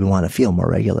the way we want to feel more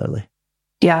regularly.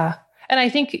 Yeah. And I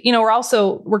think,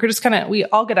 we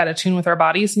all get out of tune with our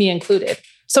bodies, me included.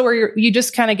 So you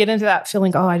just kind of get into that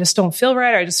feeling, I just don't feel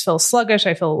right. Or I just feel sluggish.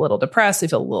 I feel a little depressed. I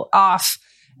feel a little off.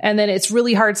 And then it's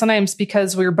really hard sometimes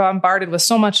because we're bombarded with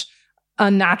so much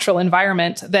unnatural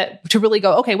environment that to really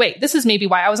go, okay, wait, this is maybe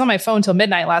why I was on my phone till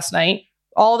midnight last night,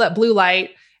 all that blue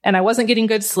light, and I wasn't getting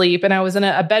good sleep, and I was in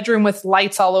a bedroom with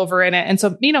lights all over in it. And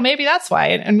so, maybe that's why.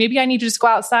 And maybe I need to just go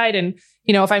outside. And,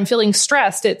 if I'm feeling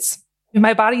stressed,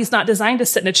 my body's not designed to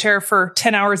sit in a chair for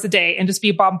 10 hours a day and just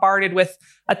be bombarded with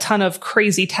a ton of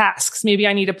crazy tasks. Maybe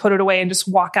I need to put it away and just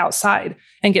walk outside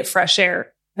and get fresh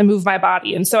air and move my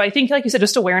body. And so I think, like you said,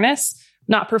 just awareness,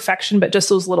 not perfection, but just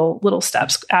those little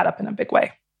steps add up in a big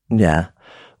way. Yeah.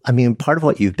 Part of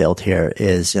what you've built here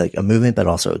is like a movement, but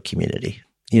also a community,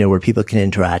 where people can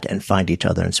interact and find each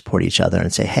other and support each other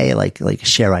and say, hey, like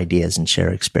share ideas and share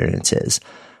experiences.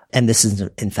 And this is,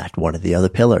 in fact, one of the other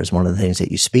pillars. One of the things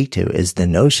that you speak to is the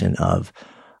notion of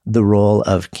the role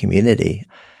of community.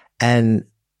 And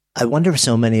I wonder if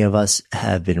so many of us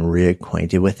have been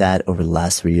reacquainted with that over the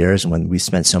last 3 years when we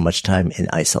spent so much time in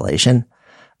isolation.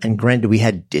 And granted, we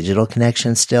had digital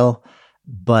connections still,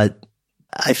 but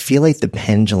I feel like the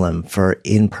pendulum for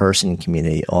in-person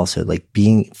community also, like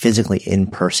being physically in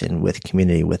person with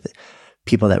community, with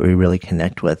people that we really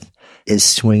connect with, is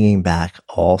swinging back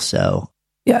also.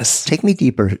 Yes. Take me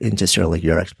deeper into sort of like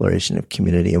your exploration of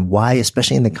community and why,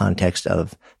 especially in the context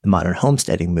of the modern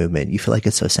homesteading movement, you feel like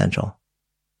it's so central.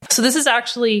 So this is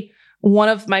actually one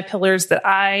of my pillars that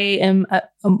I am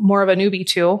more of a newbie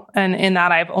to. And in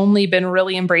that I've only been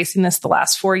really embracing this the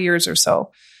last 4 years or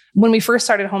so. When we first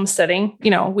started homesteading,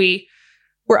 we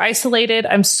were isolated.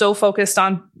 I'm so focused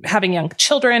on having young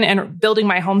children and building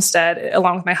my homestead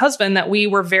along with my husband that we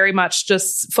were very much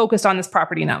just focused on this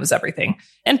property, and that was everything.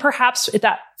 And perhaps at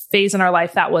that phase in our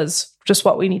life, that was just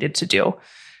what we needed to do.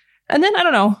 And then,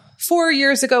 4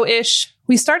 years ago-ish,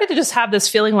 we started to just have this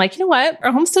feeling like,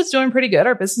 our homestead's doing pretty good.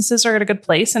 Our businesses are at a good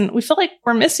place. And we feel like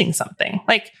we're missing something.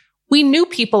 Like we knew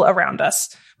people around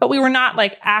us, but we were not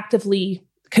like actively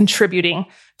contributing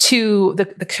to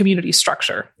the community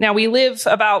structure. Now we live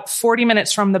about 40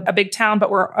 minutes from a big town,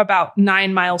 but we're about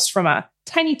 9 miles from a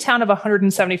tiny town of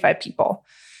 175 people.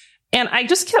 And I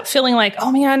just kept feeling like,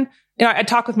 oh man, I'd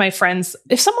talk with my friends.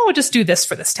 If someone would just do this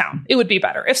for this town, it would be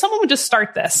better. If someone would just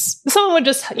start this, if someone would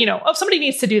just, somebody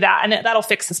needs to do that and that'll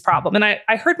fix this problem. And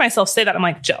I heard myself say that. I'm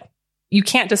like, Jill, you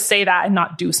can't just say that and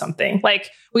not do something.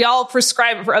 Like we all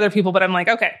prescribe it for other people, but I'm like,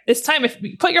 okay, it's time if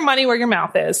you put your money where your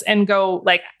mouth is and go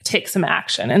like take some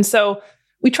action. And so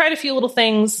we tried a few little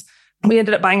things. We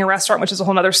ended up buying a restaurant, which is a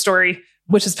whole nother story,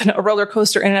 which has been a roller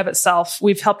coaster in and of itself.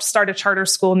 We've helped start a charter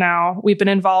school now. We've been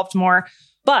involved more,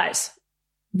 but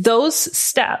those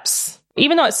steps,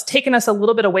 even though it's taken us a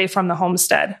little bit away from the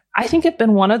homestead, I think it's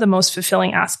been one of the most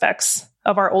fulfilling aspects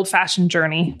of our old-fashioned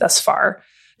journey thus far.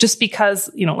 Just because,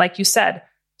 like you said,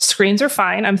 screens are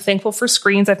fine. I'm thankful for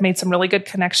screens. I've made some really good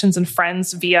connections and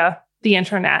friends via the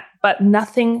internet, but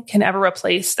nothing can ever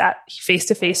replace that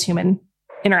face-to-face human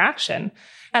interaction.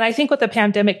 And I think what the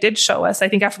pandemic did show us, I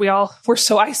think after we all were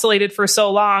so isolated for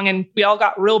so long and we all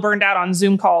got real burned out on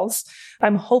Zoom calls,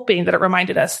 I'm hoping that it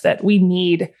reminded us that we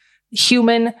need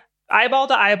human eyeball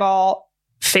to eyeball,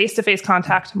 face-to-face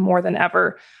contact more than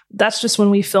ever. That's just when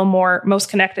we feel most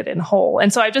connected and whole.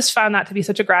 And so I just found that to be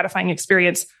such a gratifying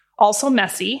experience. Also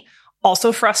messy,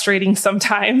 also frustrating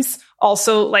sometimes,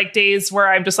 also like days where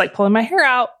I'm just like pulling my hair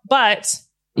out, but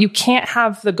you can't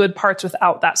have the good parts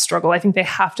without that struggle. I think they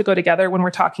have to go together when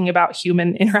we're talking about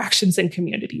human interactions and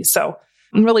community. So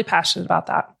I'm really passionate about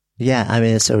that. Yeah, I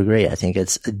mean, it's so great. I think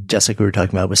it's just like we were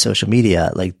talking about with social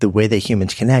media, like the way that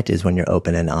humans connect is when you're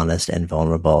open and honest and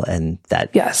vulnerable. And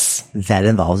that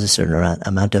involves a certain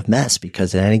amount of mess,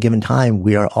 because at any given time,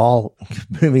 we are all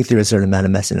moving through a certain amount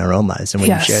of mess in our own lives. And when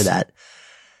you share that,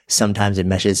 sometimes it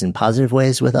meshes in positive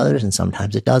ways with others and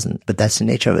sometimes it doesn't, but that's the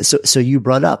nature of it. So you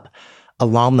brought up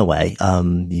along the way,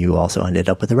 you also ended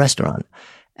up with a restaurant,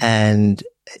 and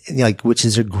which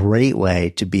is a great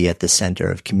way to be at the center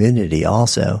of community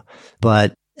also.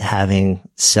 But having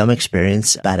some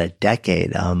experience, about a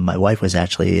decade, my wife was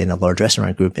actually in a large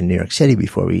restaurant group in New York City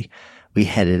before we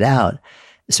headed out.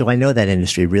 So I know that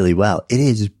industry really well. It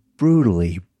is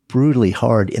brutally, brutally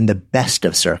hard in the best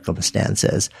of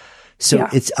circumstances. So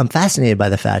I'm fascinated by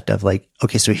the fact of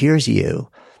okay, so here's you.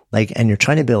 And you're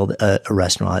trying to build a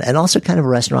restaurant, and also kind of a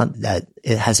restaurant that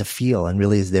it has a feel and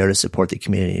really is there to support the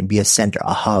community and be a center,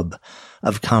 a hub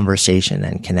of conversation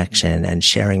and connection and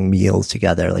sharing meals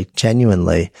together,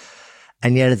 genuinely.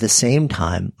 And yet at the same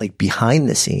time, behind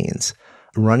the scenes,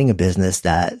 running a business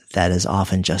that is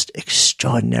often just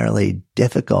extraordinarily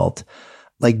difficult.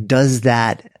 Does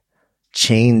that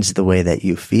change the way that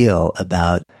you feel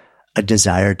about a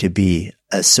desire to be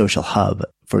a social hub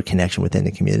for connection within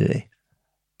the community?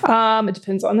 It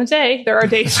depends on the day. There are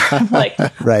days where I'm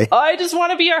right. Oh, I just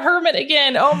want to be a hermit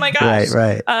again. Oh my gosh.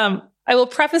 Right. I will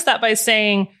preface that by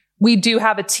saying we do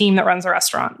have a team that runs a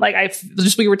restaurant.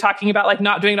 We were talking about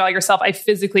not doing it all yourself. I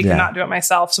physically cannot do it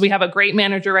myself. So we have a great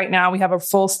manager right now. We have a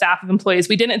full staff of employees.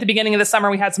 We didn't at the beginning of the summer.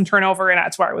 We had some turnover, and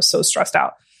that's why I was so stressed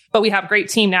out. But we have a great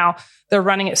team now. They're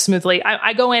running it smoothly.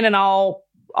 I go in and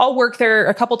I'll work there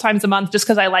a couple times a month just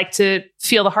because I like to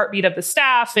feel the heartbeat of the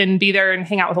staff and be there and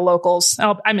hang out with the locals.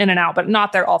 I'm in and out, but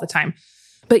not there all the time.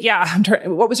 But yeah,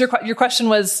 what was your question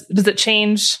was, does it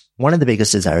change? One of the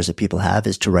biggest desires that people have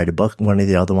is to write a book. One of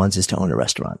the other ones is to own a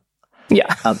restaurant.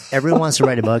 Yeah. Everyone wants to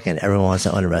write a book and everyone wants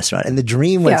to own a restaurant. And the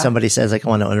dream when somebody says, I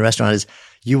want to own a restaurant is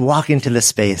you walk into the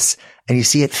space and you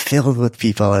see it filled with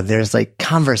people and there's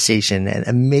conversation and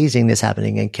amazingness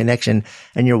happening and connection.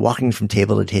 And you're walking from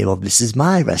table to table. This is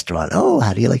my restaurant. Oh,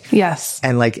 how do you Yes.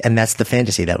 And that's the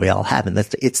fantasy that we all have. And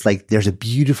it's there's a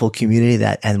beautiful community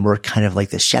and we're kind of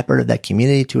the shepherd of that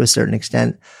community to a certain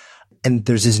extent. And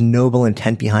there's this noble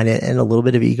intent behind it and a little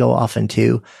bit of ego often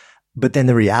too. But then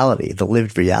the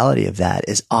lived reality of that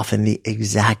is often the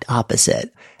exact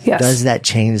opposite. Yes. Does that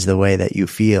change the way that you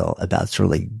feel about sort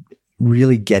of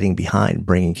really getting behind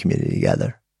bringing community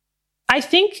together? I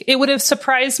think it would have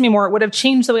surprised me more. It would have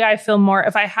changed the way I feel more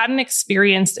if I hadn't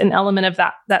experienced an element of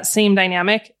that same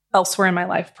dynamic elsewhere in my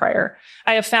life prior.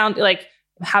 I have found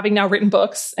having now written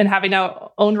books and having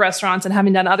now owned restaurants and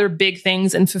having done other big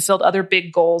things and fulfilled other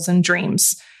big goals and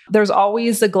dreams. There's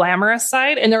always the glamorous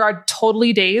side. And there are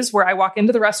totally days where I walk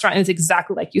into the restaurant and it's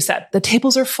exactly like you said. The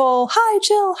tables are full.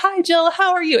 Hi, Jill.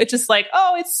 How are you? It's just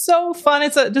oh, it's so fun.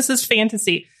 This is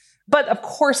fantasy. But of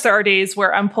course, there are days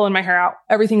where I'm pulling my hair out.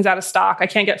 Everything's out of stock. I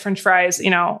can't get French fries.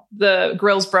 The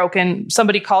grill's broken.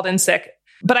 Somebody called in sick.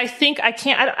 But I think I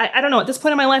can't, I don't know. At this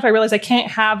point in my life, I realize I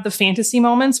can't have the fantasy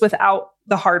moments without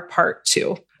the hard part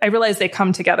too. I realize they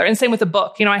come together. And same with the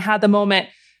book. I had the moment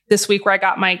this week where I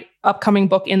got my upcoming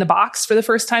book in the box for the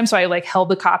first time. So I held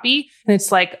the copy and it's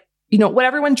what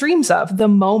everyone dreams of, the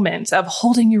moment of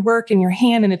holding your work in your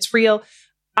hand and it's real.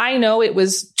 I know it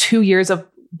was 2 years of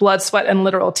blood, sweat, and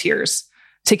literal tears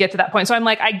to get to that point. So I'm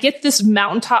I get this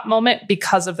mountaintop moment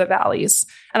because of the valleys.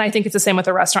 And I think it's the same with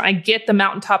the restaurant. I get the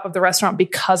mountaintop of the restaurant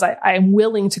because I am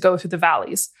willing to go through the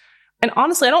valleys. And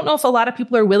honestly, I don't know if a lot of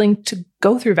people are willing to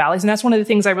go through valleys. And that's one of the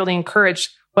things I really encourage,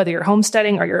 whether you're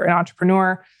homesteading or you're an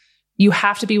entrepreneur. You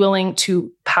have to be willing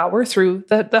to power through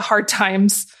the hard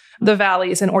times, the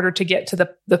valleys, in order to get to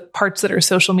the parts that are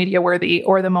social media worthy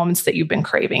or the moments that you've been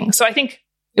craving. So I think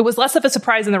it was less of a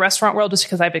surprise in the restaurant world just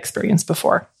because I've experienced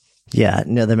before. Yeah,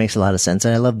 no, that makes a lot of sense.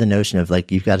 And I love the notion of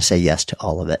you've got to say yes to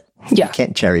all of it. Yeah. You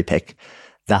can't cherry pick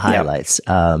the highlights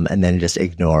and then just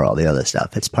ignore all the other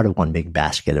stuff. It's part of one big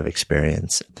basket of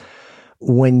experience.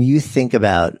 When you think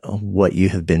about what you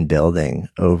have been building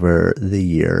over the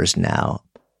years now,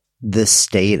 the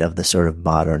state of the sort of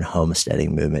modern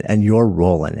homesteading movement and your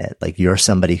role in it, you're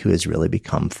somebody who has really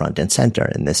become front and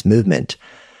center in this movement.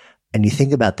 And you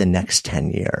think about the next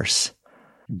 10 years,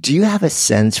 do you have a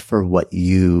sense for what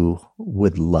you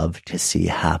would love to see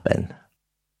happen?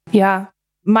 Yeah.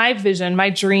 My vision,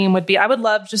 my dream would be, I would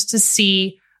love just to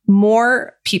see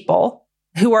more people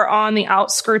who are on the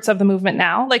outskirts of the movement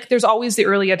now. There's always the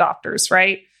early adopters,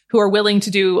 right? Who are willing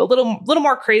to do a little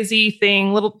more crazy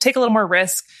thing, take a little more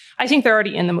risk. I think they're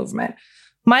already in the movement.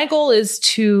 My goal is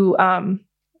to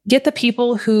get the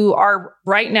people who are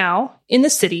right now in the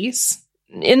cities,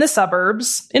 in the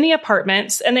suburbs, in the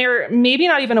apartments, and they're maybe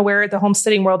not even aware the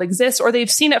homesteading world exists, or they've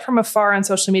seen it from afar on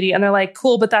social media and they're like,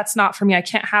 cool, but that's not for me. I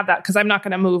can't have that because I'm not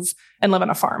going to move and live on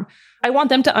a farm. I want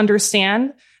them to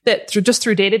understand that through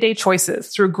day-to-day choices,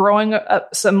 through growing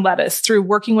up some lettuce, through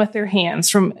working with their hands,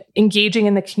 from engaging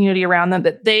in the community around them,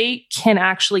 that they can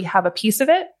actually have a piece of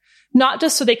it, not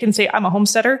just so they can say, I'm a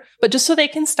homesteader, but just so they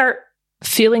can start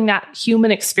feeling that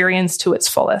human experience to its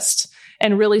fullest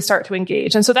and really start to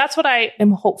engage. And so that's what I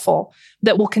am hopeful,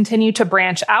 that we'll continue to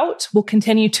branch out. We'll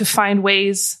continue to find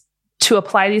ways to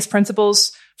apply these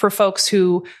principles for folks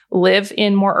who live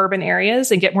in more urban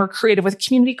areas and get more creative with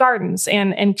community gardens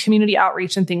and community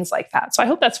outreach and things like that. So I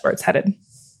hope that's where it's headed.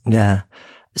 Yeah.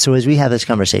 So as we have this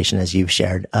conversation, as you've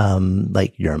shared,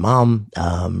 like you're a mom,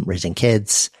 raising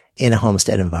kids in a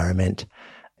homestead environment.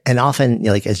 And often,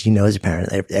 like, as you know, as a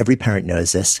parent, every parent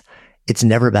knows this. It's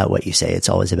never about what you say. It's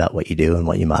always about what you do and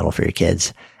what you model for your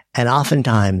kids. And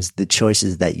oftentimes the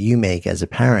choices that you make as a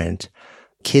parent,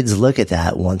 kids look at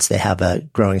that once they have a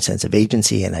growing sense of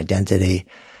agency and identity.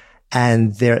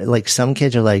 And they're like, some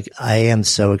kids are like, I am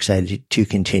so excited to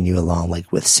continue along,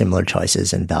 like with similar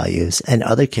choices and values. And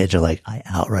other kids are like, I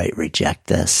outright reject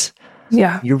this.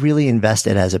 Yeah. You're really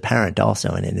invested as a parent also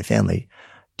and in the family.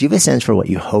 Do you have a sense for what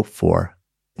you hope for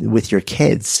with your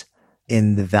kids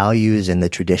in the values and the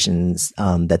traditions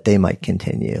that they might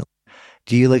continue?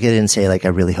 Do you look at it and say, like, I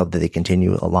really hope that they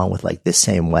continue along with like this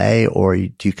same way? Or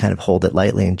do you kind of hold it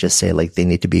lightly and just say, like, they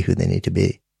need to be who they need to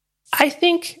be? I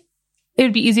think it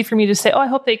would be easy for me to say, oh, I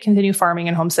hope they continue farming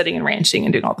and homesteading and ranching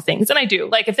and doing all the things. And I do.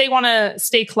 Like, if they want to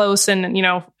stay close and, you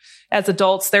know, as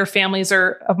adults, their families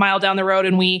are a mile down the road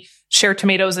and we share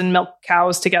tomatoes and milk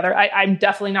cows together, I'm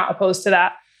definitely not opposed to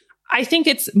that. I think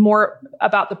it's more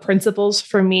about the principles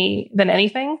for me than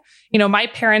anything. You know, my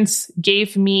parents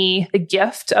gave me the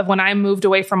gift of when I moved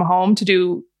away from home to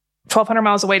do 1,200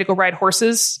 miles away to go ride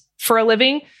horses for a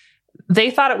living.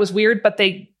 They thought it was weird, but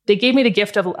they gave me the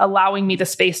gift of allowing me the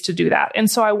space to do that.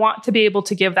 And so I want to be able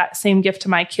to give that same gift to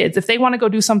my kids. If they want to go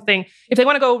do something, if they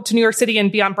want to go to New York City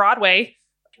and be on Broadway,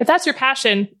 if that's your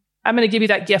passion, I'm going to give you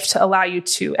that gift to allow you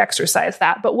to exercise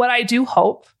that. But what I do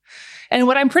hope, and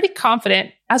what I'm pretty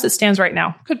confident as it stands right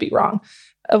now, could be wrong,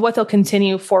 of what they'll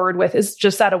continue forward with is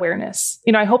just that awareness.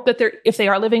 You know, I hope that if they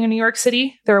are living in New York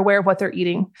City, they're aware of what they're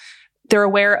eating. They're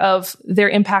aware of their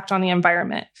impact on the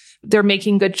environment. They're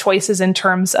making good choices in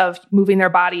terms of moving their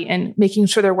body and making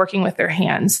sure they're working with their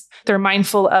hands. They're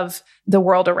mindful of the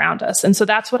world around us. And so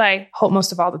that's what I hope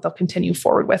most of all that they'll continue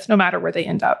forward with, no matter where they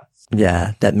end up.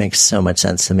 Yeah, that makes so much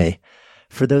sense to me.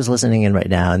 For those listening in right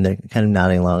now and they're kind of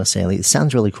nodding along and saying, it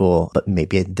sounds really cool, but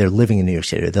maybe they're living in New York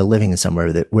City or they're living in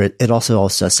somewhere where it also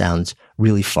sounds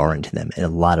really foreign to them in a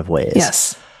lot of ways.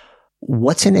 Yes.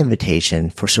 What's an invitation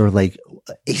for sort of like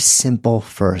a simple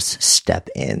first step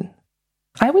in?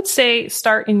 I would say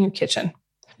start in your kitchen.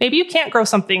 Maybe you can't grow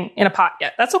something in a pot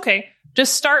yet. That's okay.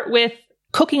 Just start with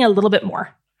cooking a little bit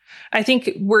more. I think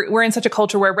we're in such a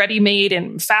culture where ready-made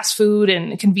and fast food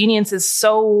and convenience is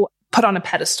so put on a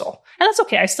pedestal. And that's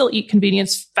okay. I still eat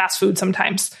convenience fast food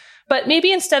sometimes. But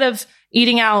maybe instead of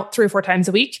eating out 3 or 4 times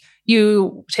a week,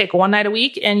 you take one night a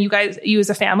week and you as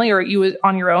a family or you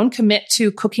on your own commit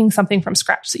to cooking something from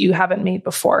scratch that you haven't made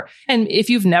before. And if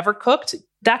you've never cooked,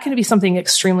 that can be something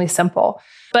extremely simple.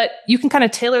 But you can kind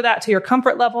of tailor that to your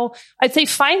comfort level. I'd say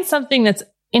find something that's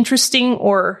interesting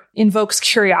or invokes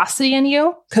curiosity in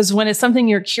you. Because when it's something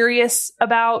you're curious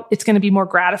about, it's going to be more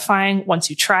gratifying once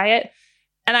you try it.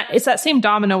 And it's that same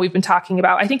domino we've been talking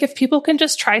about. I think if people can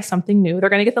just try something new, they're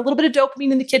going to get a little bit of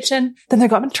dopamine in the kitchen. Then they're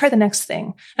going, I'm going to try the next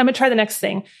thing. I'm going to try the next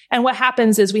thing. And what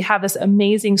happens is we have this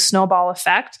amazing snowball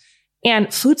effect.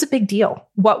 And food's a big deal.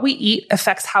 What we eat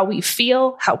affects how we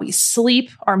feel, how we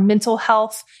sleep, our mental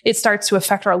health. It starts to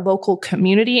affect our local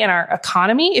community and our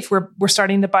economy. If we're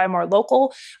starting to buy more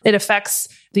local, it affects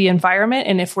the environment.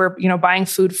 And if we're, buying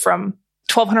food from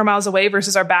 1,200 miles away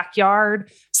versus our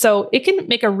backyard. So it can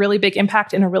make a really big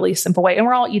impact in a really simple way. And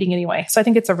we're all eating anyway. So I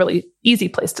think it's a really easy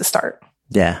place to start.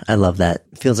 Yeah, I love that.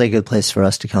 Feels like a good place for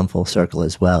us to come full circle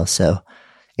as well. So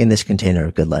in this container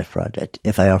of Good Life Project,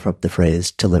 if I offer up the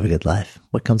phrase to live a good life,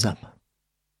 what comes up?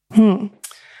 When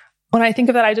I think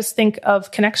of that, I just think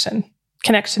of connection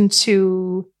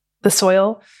to the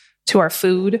soil, to our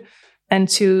food, and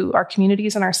to our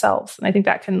communities and ourselves. And I think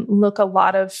that can look a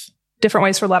lot of different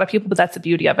ways for a lot of people, but that's the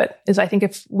beauty of it, is I think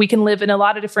if we can live in a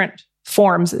lot of different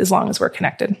forms as long as we're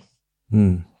connected.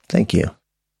 Thank you.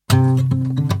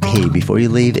 Hey, before you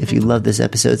leave, if you love this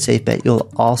episode, safe bet you'll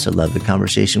also love the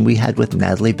conversation we had with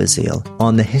Natalie Basile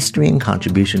on the history and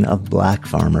contribution of Black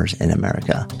farmers in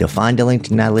America. You'll find a link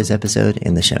to Natalie's episode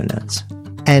in the show notes.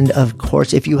 And of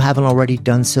course, if you haven't already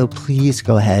done so, please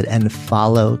go ahead and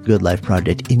follow Good Life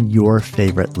Project in your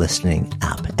favorite listening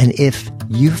app. And if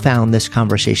you found this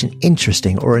conversation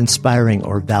interesting or inspiring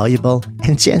or valuable,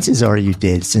 and chances are you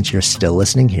did since you're still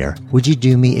listening here, would you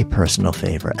do me a personal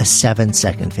favor, a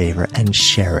 7-second favor, and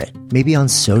share it? Maybe on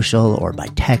social or by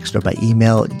text or by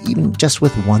email, even just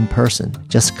with one person.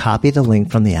 Just copy the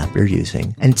link from the app you're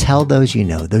using and tell those you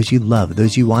know, those you love,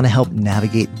 those you want to help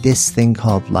navigate this thing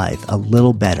called life a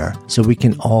little better so we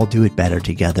can all do it better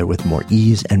together with more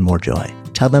ease and more joy.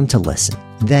 Tell them to listen.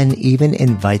 Then even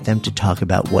invite them to talk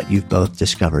about what you've both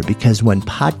discovered, because when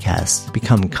podcasts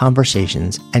become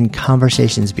conversations and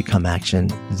conversations become action,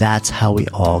 that's how we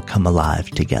all come alive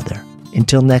together.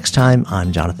 Until next time,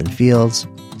 I'm Jonathan Fields,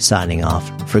 signing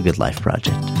off for Good Life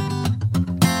Project.